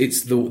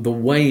the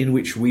way in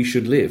which we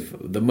should live,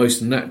 the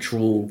most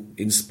natural,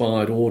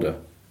 inspired order.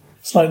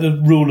 It's like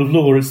the rule of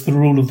law. It's the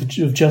rule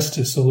of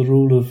justice, or the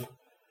rule of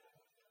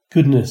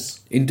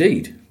goodness.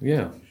 Indeed,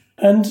 yeah.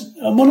 And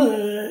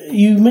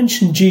you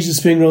mentioned Jesus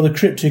being rather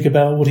cryptic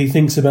about what he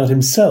thinks about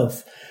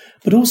himself,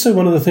 but also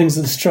one of the things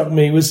that struck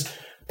me was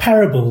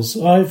parables.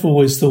 I've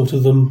always thought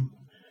of them,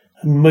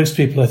 and most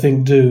people I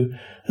think do,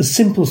 as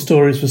simple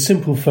stories for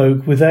simple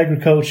folk with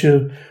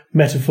agriculture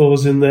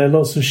metaphors in there,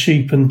 lots of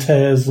sheep and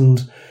tares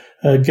and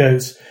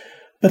goats.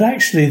 But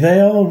actually they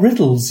are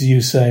riddles,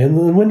 you say,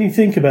 and when you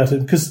think about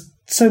it, because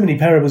so many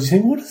parables, you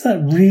think, what does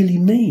that really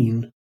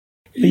mean?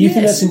 But you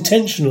think that's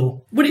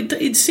intentional? Well,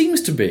 it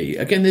seems to be.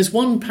 Again, there's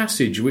one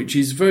passage which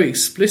is very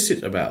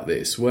explicit about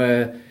this,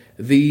 where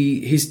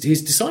his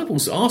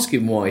disciples ask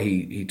him why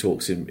he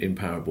talks in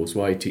parables,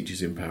 why he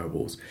teaches in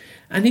parables.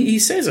 And he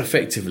says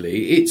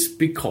effectively it's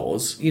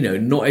because,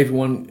 not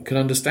everyone can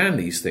understand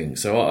these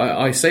things. So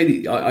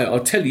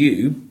I'll tell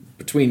you,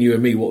 between you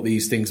and me, what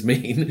these things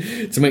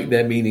mean to make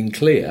their meaning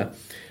clear.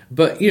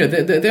 But,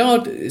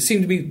 they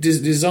seem to be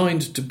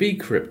designed to be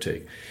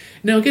cryptic.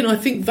 Now, again, I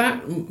think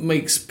that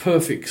makes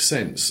perfect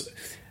sense.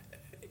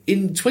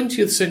 In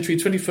 20th century,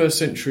 21st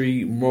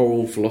century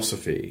moral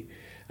philosophy,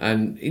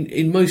 and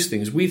in most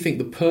things, we think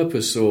the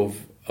purpose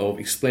of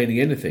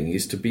explaining anything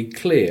is to be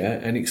clear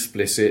and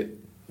explicit,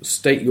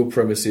 state your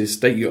premises,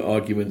 state your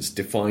arguments,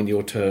 define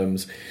your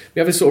terms. We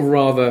have a sort of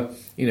rather,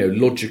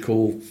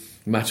 logical,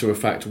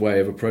 matter-of-fact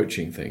way of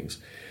approaching things.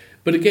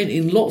 But again,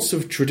 in lots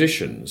of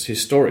traditions,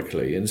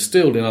 historically, and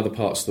still in other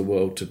parts of the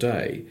world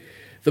today,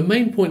 the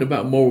main point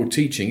about moral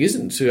teaching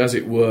isn't to, as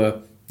it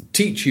were,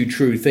 teach you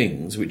true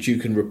things which you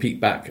can repeat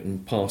back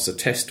and pass a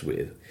test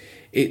with.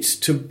 It's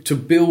to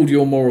build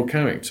your moral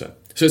character.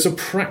 So it's a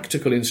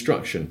practical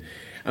instruction.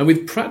 And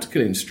with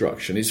practical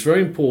instruction, it's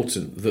very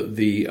important that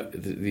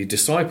the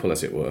disciple,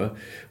 as it were,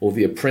 or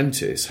the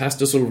apprentice, has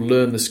to sort of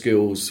learn the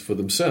skills for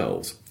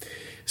themselves.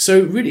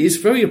 So really, it's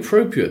very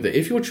appropriate that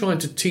if you're trying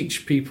to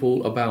teach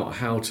people about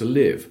how to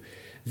live,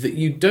 that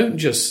you don't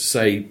just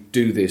say,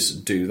 do this,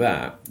 do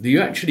that, that you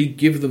actually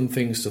give them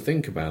things to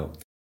think about.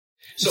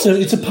 So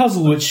it's a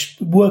puzzle, which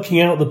working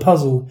out the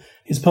puzzle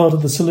is part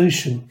of the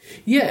solution.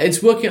 Yeah,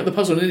 it's working out the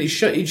puzzle, and it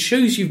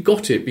shows you've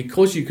got it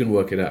because you can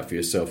work it out for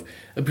yourself.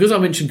 And because I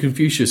mentioned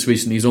Confucius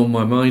recently, he's on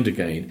my mind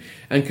again.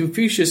 And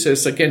Confucius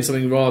says, again,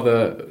 something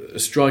rather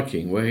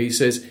striking, where he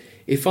says,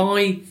 if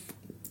I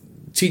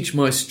teach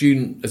my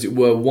student, as it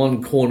were,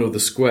 one corner of the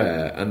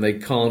square and they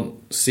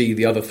can't see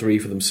the other three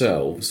for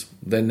themselves,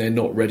 then they're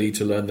not ready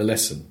to learn the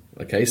lesson.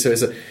 Okay, so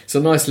it's a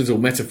nice little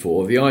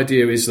metaphor. The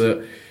idea is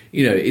that,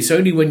 you know, it's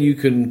only when you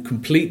can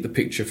complete the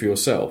picture for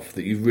yourself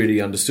that you've really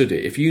understood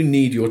it. If you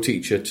need your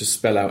teacher to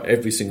spell out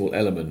every single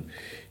element,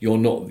 you're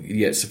not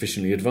yet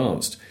sufficiently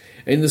advanced.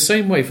 In the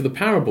same way for the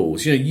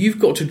parables, you know, you've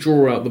got to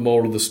draw out the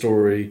moral of the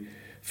story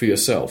for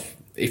yourself.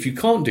 If you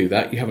can't do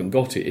that, you haven't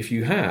got it. If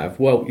you have,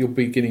 well, you're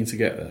beginning to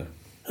get there.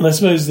 And I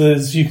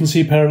suppose you can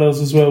see parallels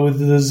as well with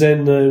the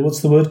Zen, what's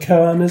the word,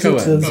 koan, is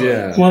koan, it?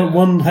 Yeah.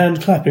 One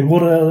hand clapping.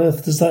 What on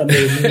earth does that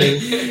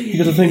mean?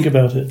 You've got to think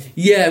about it.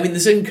 Yeah, I mean, the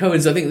Zen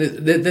koans, I think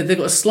they've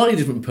got a slightly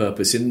different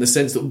purpose, in the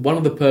sense that one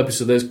of the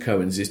purposes of those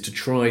koans is to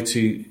try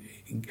to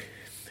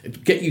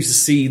get you to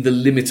see the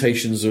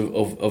limitations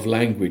of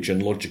language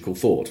and logical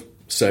thought.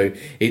 So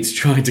it's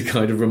trying to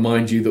kind of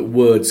remind you that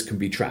words can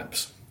be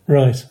traps.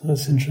 Right,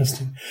 that's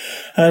interesting.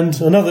 And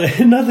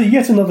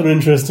yet another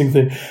interesting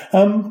thing.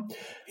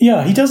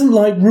 Yeah, he doesn't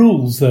like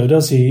rules, though,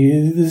 does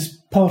he? This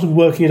part of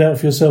working it out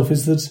for yourself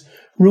is that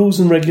rules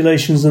and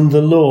regulations and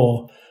the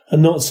law are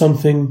not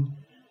something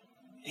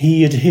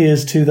he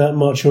adheres to that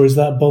much, or is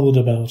that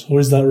bothered about, or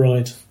is that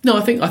right? No,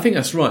 I think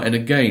that's right. And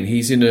again,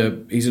 he's in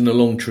a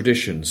long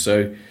tradition.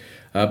 So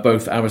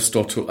both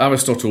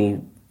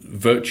Aristotle.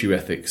 Virtue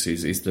ethics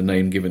is the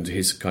name given to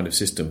his kind of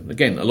system.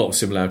 Again, a lot of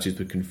similarities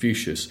with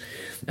Confucius.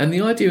 And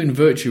the idea in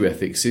virtue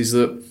ethics is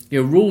that,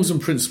 you know, rules and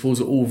principles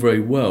are all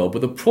very well,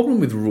 but the problem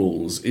with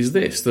rules is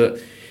this,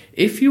 that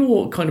if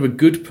you're kind of a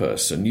good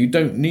person, you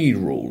don't need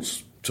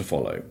rules to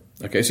follow.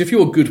 Okay, so if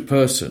you're a good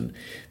person,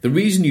 the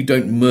reason you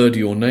don't murder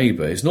your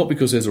neighbour is not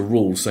because there's a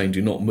rule saying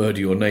do not murder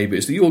your neighbour,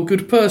 it's that you're a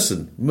good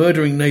person.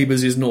 Murdering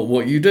neighbours is not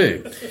what you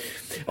do.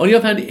 On the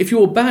other hand, if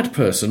you're a bad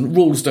person,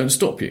 rules don't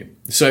stop you.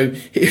 So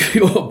if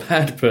you're a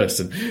bad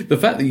person, the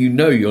fact that you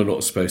know you're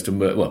not supposed to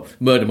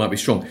murder might be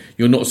strong.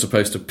 You're not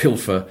supposed to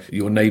pilfer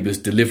your neighbour's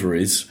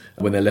deliveries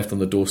when they're left on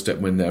the doorstep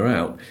when they're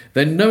out.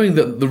 Then knowing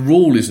that the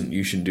rule isn't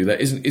you shouldn't do that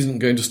isn't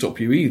going to stop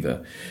you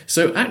either.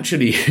 So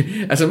actually,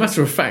 as a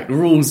matter of fact,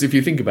 rules, if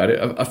you think about it,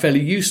 are fairly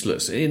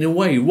useless. In a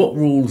way, what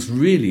rules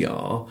really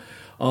are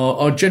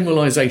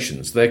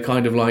generalisations. They're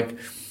kind of like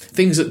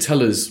things that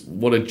tell us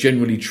what are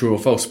generally true or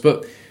false,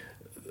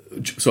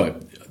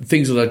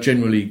 things that are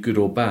generally good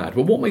or bad.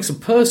 But what makes a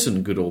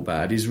person good or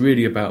bad is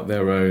really about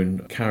their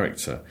own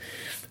character.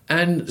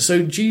 And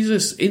so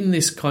Jesus, in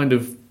this kind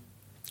of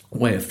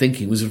way of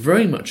thinking, was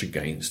very much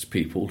against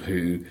people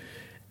who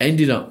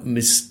ended up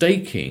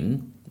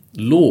mistaking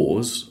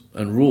laws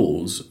and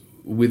rules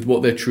with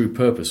what their true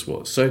purpose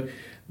was. So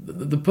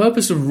the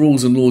purpose of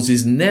rules and laws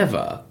is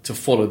never to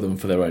follow them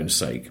for their own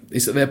sake.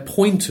 It's that they're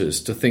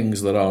pointers to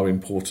things that are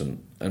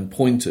important and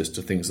pointers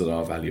to things that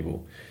are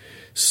valuable.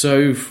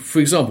 So, for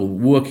example,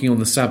 working on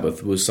the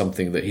Sabbath was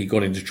something that he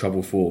got into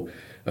trouble for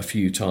a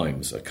few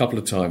times. A couple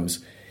of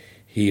times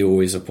he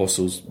or his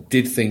apostles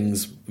did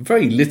things,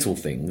 very little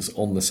things,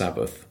 on the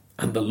Sabbath,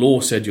 and the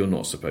law said you're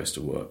not supposed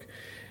to work.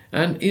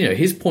 And, you know,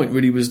 his point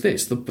really was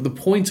this. The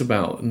point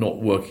about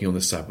not working on the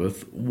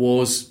Sabbath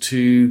was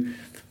to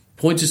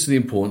point us to the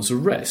importance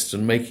of rest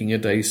and making a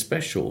day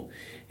special.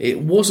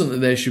 It wasn't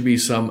that there should be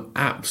some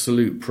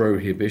absolute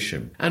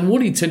prohibition. And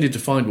what he tended to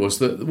find was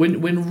that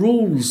when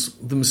rules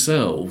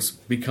themselves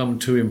become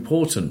too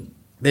important,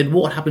 then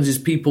what happens is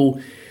people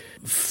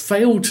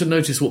fail to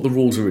notice what the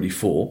rules are really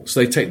for, so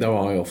they take their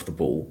eye off the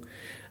ball.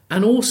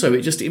 And also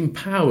it just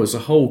empowers a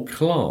whole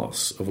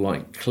class of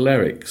like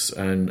clerics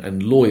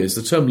and lawyers.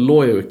 The term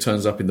lawyer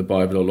turns up in the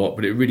Bible a lot,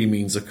 but it really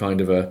means a kind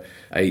of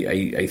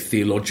a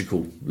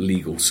theological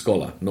legal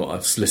scholar, not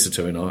a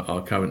solicitor in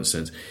our current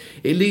sense.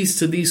 It leads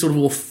to these sort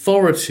of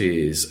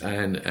authorities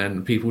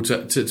and people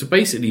to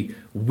basically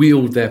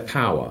wield their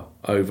power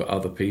over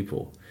other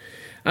people.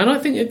 And I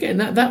think, again,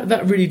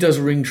 that really does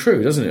ring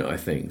true, doesn't it? I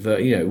think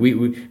that, you know,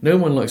 we no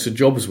one likes a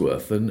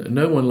Jobsworth, and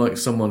no one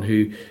likes someone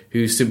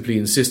who simply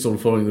insists on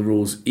following the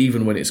rules,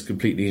 even when it's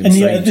completely insane.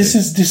 And yet, this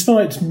is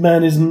despite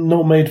man is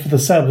not made for the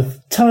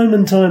Sabbath. Time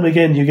and time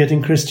again, you get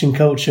in Christian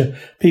culture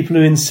people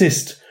who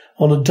insist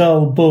on a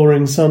dull,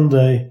 boring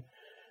Sunday,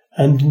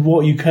 and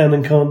what you can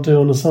and can't do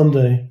on a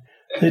Sunday.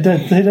 They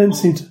don't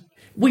seem to.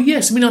 Well,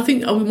 yes. I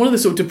mean, one of the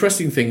sort of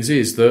depressing things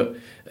is that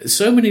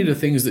so many of the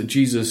things that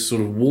Jesus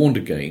sort of warned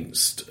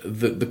against,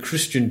 the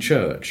Christian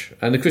church,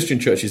 and the Christian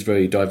church is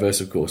very diverse,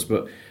 of course,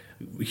 but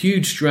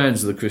huge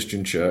strands of the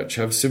Christian church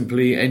have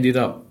simply ended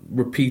up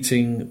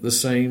repeating the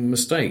same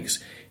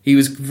mistakes. He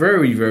was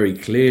very, very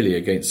clearly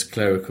against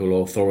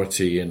clerical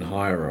authority and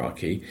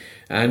hierarchy,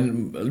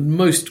 and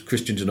most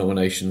Christian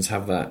denominations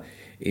have that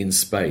in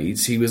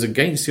spades. He was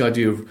against the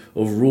idea of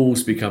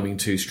rules becoming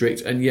too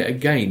strict, and yet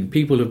again,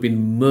 people have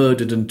been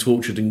murdered and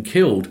tortured and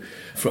killed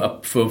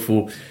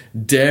for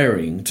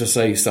daring to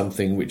say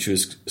something which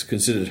was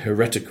considered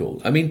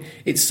heretical. I mean,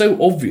 it's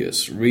so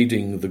obvious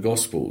reading the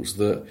Gospels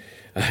that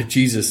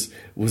Jesus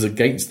was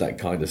against that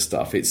kind of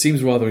stuff. It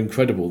seems rather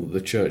incredible that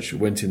the church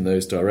went in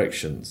those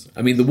directions.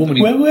 I mean, the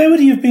woman... Where would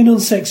he have been on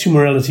sexual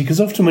morality?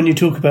 Because often when you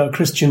talk about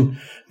Christian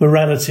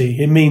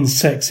morality, it means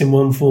sex in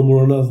one form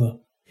or another.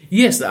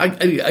 Yes,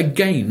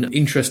 again,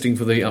 interesting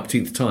for the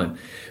upteenth time,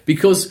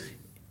 because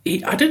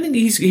I don't think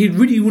he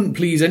really wouldn't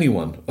please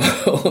anyone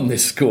on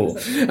this score.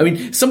 I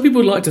mean, some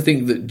people like to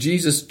think that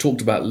Jesus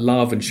talked about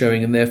love and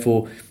showing and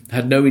therefore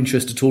had no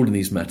interest at all in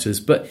these matters,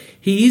 but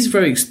he is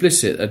very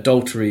explicit.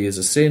 Adultery is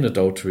a sin,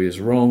 adultery is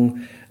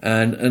wrong,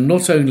 and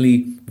not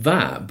only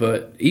that,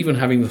 but even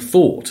having the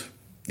thought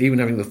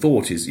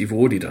is you've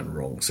already done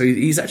wrong. So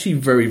he's actually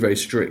very, very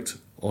strict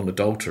on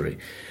adultery.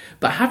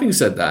 But having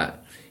said that,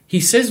 he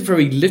says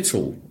very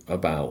little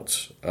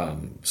about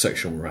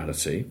sexual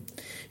morality.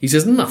 He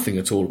says nothing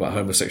at all about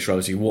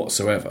homosexuality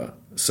whatsoever,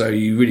 so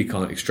you really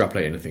can't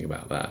extrapolate anything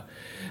about that.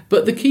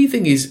 But the key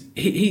thing is,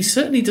 he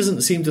certainly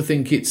doesn't seem to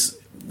think it's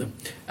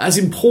as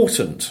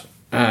important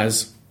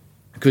as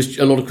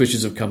a lot of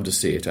Christians have come to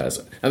see it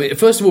as. I mean,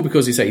 first of all,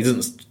 because he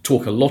doesn't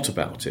talk a lot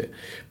about it.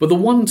 But the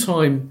one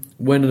time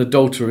when an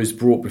adulterer is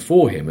brought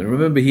before him, and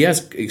remember, he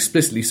has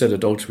explicitly said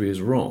adultery is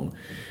wrong,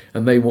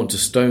 and they want to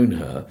stone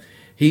her.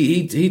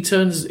 He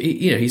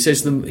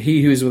says to them,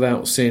 "He who is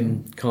without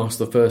sin cast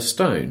the first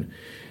stone."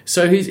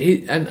 So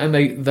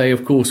they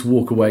of course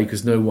walk away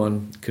because no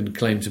one can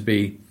claim to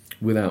be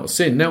without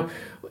sin. Now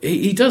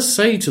he does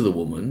say to the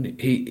woman,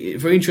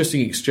 very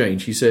interesting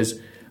exchange. He says,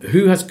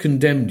 "Who has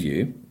condemned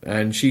you?"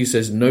 And she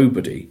says,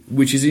 "Nobody,"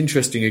 which is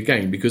interesting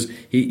again because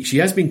she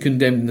has been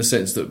condemned in the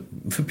sense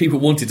that people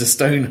wanted to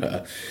stone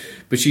her,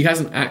 but she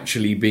hasn't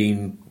actually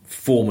been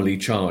formally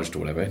charged or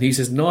whatever. And he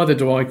says, "Neither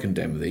do I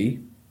condemn thee.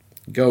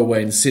 Go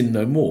away and sin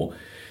no more."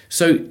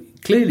 So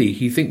clearly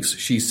he thinks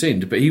she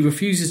sinned, but he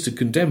refuses to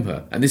condemn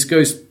her. And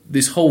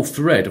this whole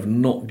thread of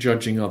not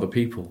judging other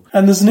people.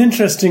 And there's an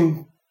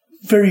interesting,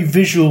 very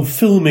visual,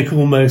 filmic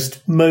almost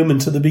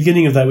moment at the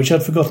beginning of that, which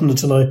I'd forgotten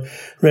until I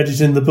read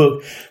it in the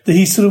book, that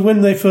he sort of,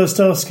 when they first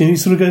ask him, he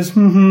sort of goes,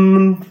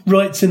 and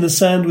writes in the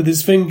sand with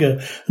his finger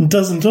and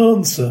doesn't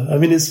answer. I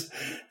mean,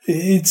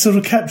 it sort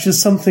of captures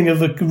something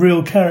of a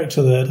real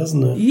character there,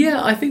 doesn't it?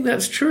 Yeah, I think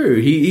that's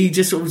true. He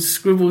just sort of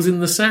scribbles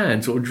in the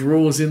sand, sort of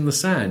draws in the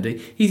sand.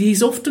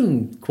 He's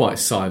often quite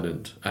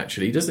silent,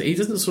 actually. He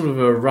doesn't sort of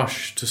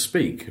rush to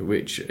speak,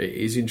 which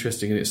is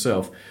interesting in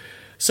itself.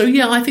 So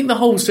yeah, I think the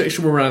whole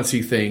sexual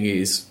morality thing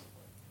is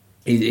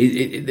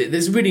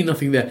there's really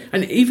nothing there.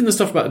 And even the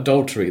stuff about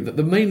adultery,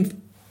 the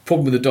main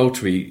problem with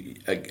adultery,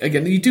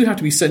 again, you do have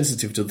to be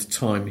sensitive to the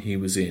time he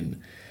was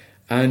in.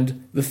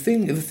 And the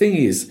thing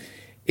is,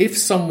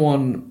 if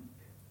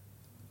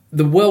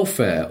the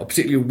welfare,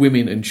 particularly of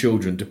women and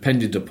children,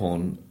 depended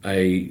upon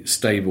a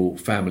stable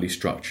family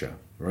structure,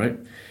 right?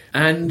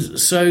 And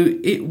so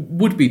it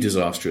would be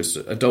disastrous.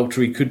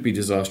 Adultery could be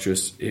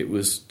disastrous. It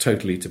was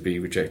totally to be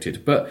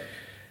rejected. But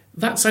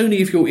that's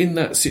only if you're in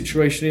that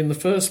situation in the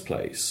first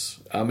place.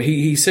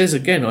 He says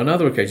again on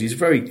other occasions, he's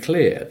very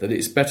clear that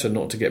it's better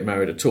not to get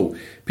married at all.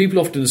 People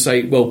often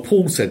say, well,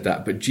 Paul said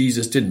that, but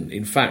Jesus didn't.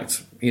 In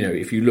fact,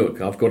 if you look,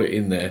 I've got it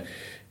in there,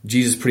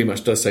 Jesus pretty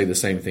much does say the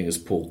same thing as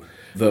Paul.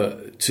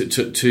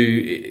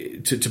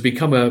 To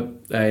become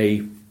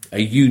a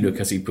eunuch,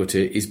 as he put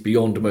it, is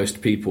beyond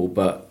most people.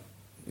 But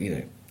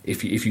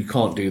if you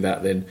can't do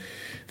that, then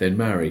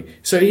marry.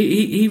 So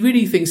he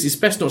really thinks it's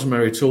best not to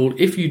marry at all.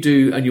 If you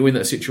do, and you're in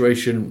that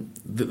situation,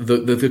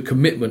 the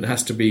commitment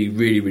has to be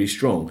really, really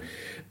strong.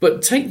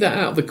 But take that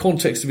out of the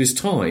context of his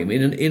time,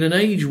 in an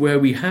age where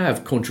we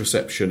have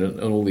contraception and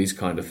all these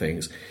kind of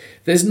things,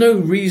 there's no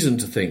reason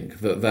to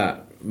think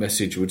that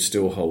message would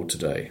still hold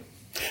today.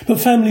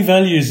 But family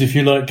values, if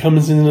you like,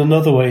 comes in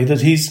another way,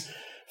 that he's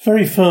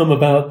very firm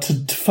about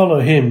to follow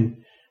him.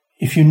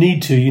 If you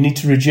need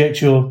to reject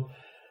your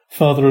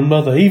father and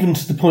mother, even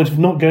to the point of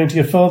not going to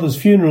your father's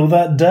funeral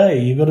that day.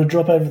 You've got to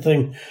drop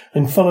everything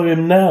and follow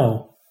him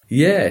now.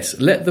 Yes,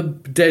 let the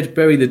dead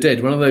bury the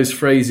dead. One of those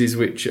phrases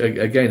which,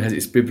 again, has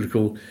its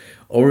biblical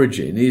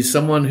origin, is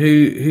someone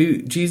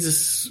who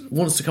Jesus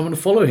wants to come and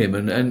follow him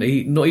and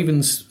he not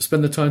even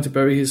spend the time to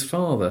bury his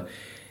father.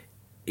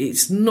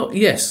 It's not,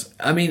 yes,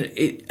 I mean,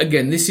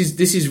 again, this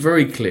is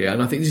very clear,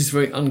 and I think this is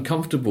very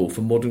uncomfortable for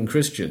modern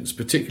Christians,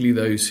 particularly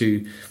those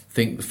who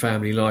think the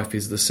family life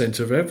is the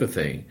centre of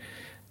everything.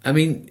 I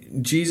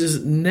mean,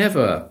 Jesus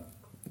never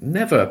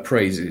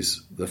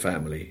praises the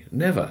family,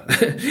 never.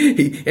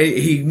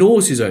 he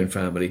ignores his own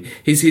family.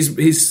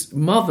 His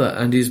mother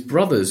and his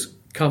brothers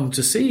come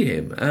to see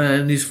him,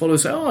 and his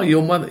followers say, "Oh,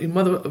 your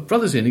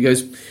brother's in." He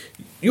goes,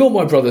 "You're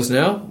my brothers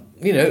now.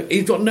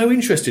 he's got no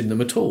interest in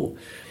them at all.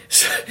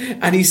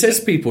 And he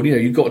says, people,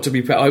 you've got to be,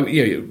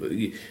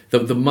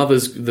 the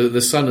mother's,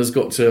 the son has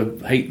got to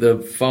hate the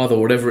father,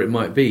 or whatever it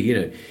might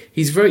be.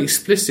 He's very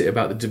explicit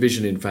about the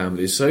division in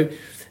families. So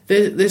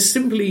there's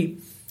simply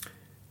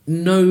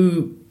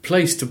no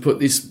place to put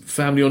this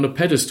family on a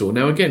pedestal.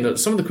 Now, again,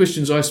 some of the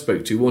Christians I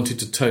spoke to wanted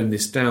to tone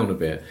this down a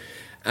bit.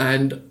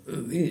 And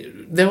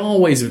there are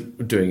ways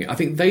of doing it. I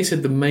think they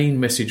said the main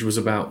message was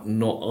about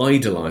not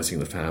idolising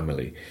the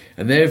family.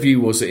 And their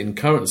view was that in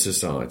current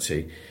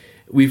society,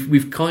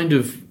 we've kind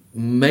of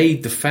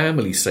made the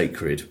family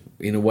sacred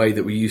in a way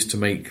that we used to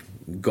make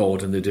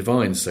God and the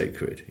divine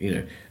sacred,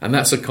 and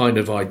that's a kind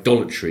of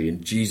idolatry,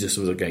 and Jesus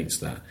was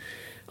against that.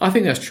 I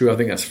think that's true. I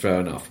think that's fair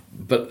enough.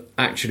 But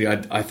actually,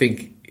 I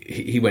think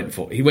he went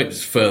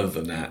further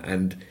than that,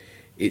 and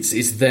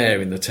it's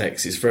there in the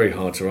text. It's very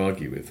hard to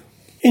argue with.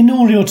 In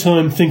all your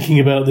time thinking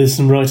about this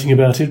and writing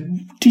about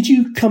it, did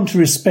you come to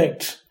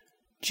respect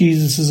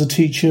Jesus as a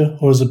teacher,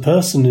 or as a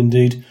person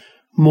indeed,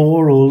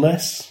 more or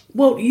less?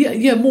 Well,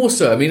 yeah, more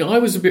so. I mean, I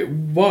was a bit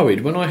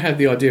worried when I had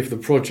the idea for the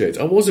project.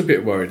 I was a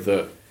bit worried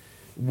that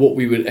what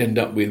we would end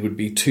up with would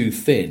be too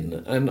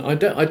thin, and I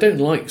don't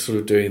like sort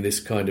of doing this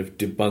kind of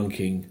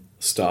debunking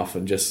stuff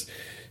and just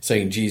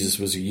saying Jesus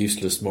was a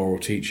useless moral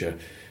teacher.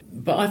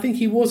 But I think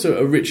he was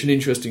a rich and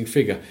interesting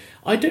figure.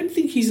 I don't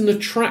think he's an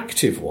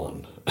attractive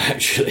one,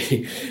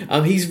 actually.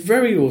 He's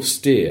very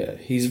austere.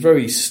 He's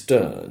very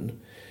stern,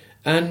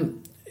 and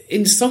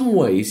in some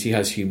ways he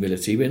has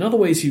humility, but in other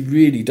ways he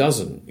really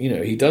doesn't.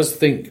 He does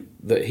think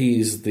that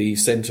he is the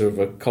centre of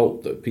a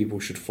cult that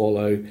people should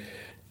follow,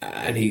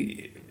 and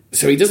he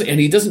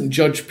doesn't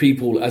judge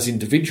people as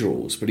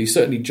individuals, but he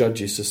certainly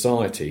judges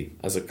society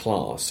as a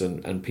class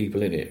and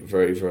people in it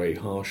very, very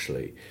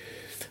harshly.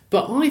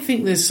 But I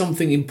think there's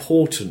something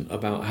important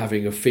about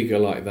having a figure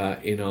like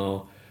that in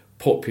our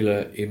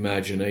popular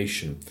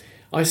imagination.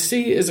 I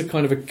see it as a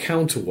kind of a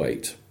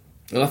counterweight,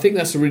 and I think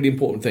that's a really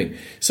important thing.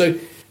 So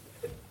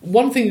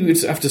one thing you would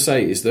have to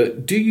say is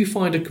that, do you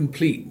find a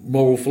complete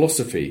moral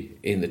philosophy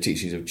in the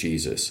teachings of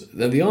Jesus?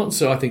 Then the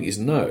answer, I think, is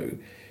no.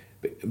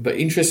 But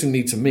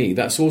interestingly to me,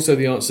 that's also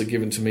the answer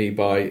given to me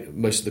by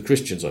most of the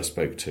Christians I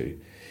spoke to.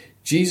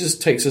 Jesus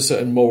takes a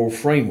certain moral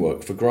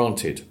framework for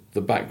granted, the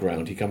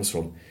background he comes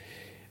from.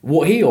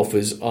 What he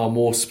offers are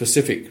more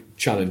specific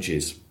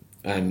challenges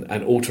and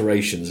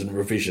alterations and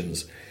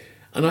revisions.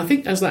 And I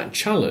think as that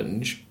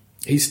challenge,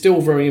 he's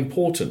still very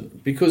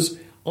important, because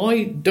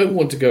I don't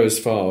want to go as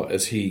far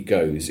as he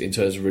goes in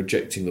terms of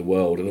rejecting the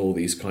world and all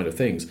these kind of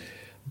things.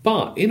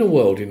 But in a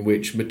world in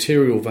which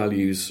material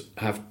values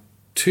have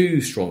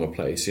too strong a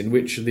place, in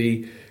which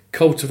the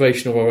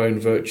cultivation of our own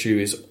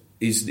virtue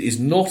is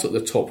not at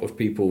the top of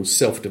people's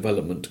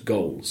self-development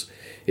goals,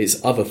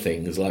 it's other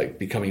things like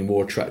becoming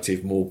more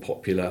attractive, more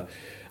popular,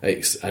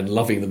 and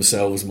loving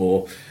themselves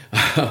more.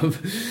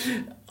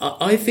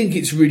 I think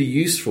it's really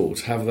useful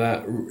to have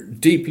that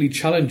deeply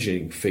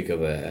challenging figure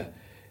there,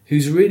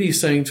 who's really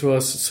saying to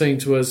us,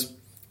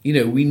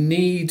 we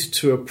need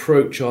to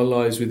approach our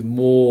lives with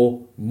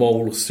more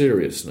moral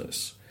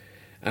seriousness,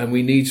 and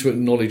we need to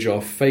acknowledge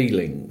our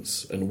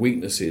failings and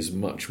weaknesses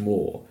much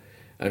more,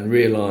 and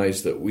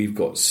realise that we've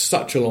got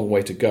such a long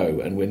way to go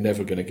and we're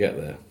never going to get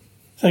there.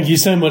 Thank you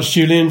so much,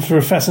 Julian, for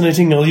a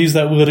fascinating, I'll use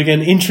that word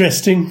again,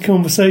 interesting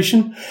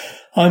conversation.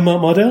 I'm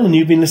Mark Mardell, and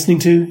you've been listening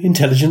to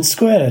Intelligence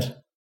Squared.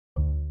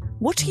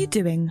 What are you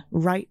doing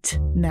right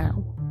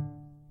now?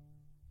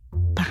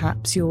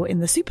 Perhaps you're in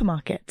the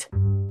supermarket.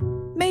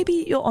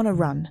 Maybe you're on a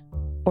run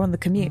or on the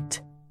commute.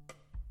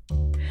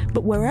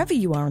 But wherever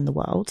you are in the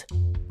world,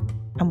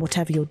 and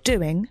whatever you're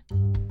doing,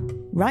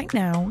 right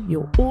now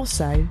you're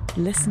also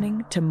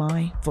listening to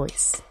my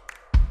voice.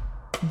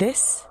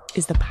 This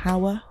is the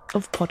power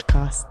of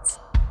podcasts.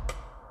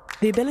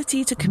 The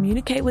ability to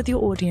communicate with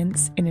your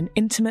audience in an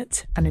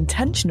intimate and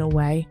intentional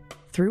way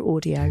through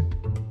audio.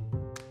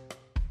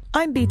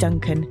 I'm Bea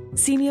Duncan,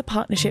 Senior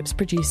Partnerships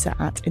Producer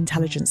at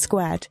Intelligence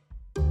Squared.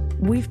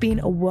 We've been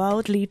a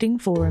world-leading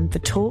forum for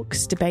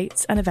talks,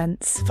 debates and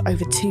events for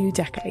over 2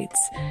 decades.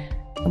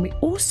 And we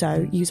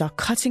also use our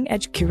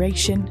cutting-edge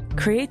curation,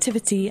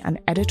 creativity and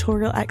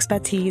editorial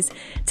expertise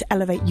to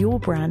elevate your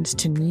brand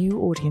to new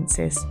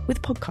audiences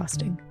with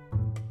podcasting.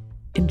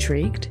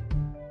 Intrigued?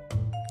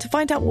 To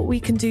find out what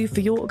we can do for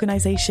your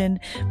organisation,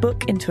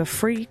 book into a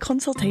free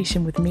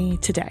consultation with me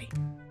today.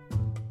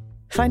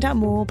 Find out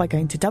more by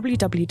going to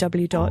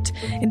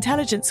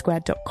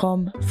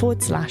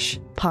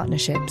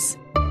www.intelligencesquared.com/partnerships.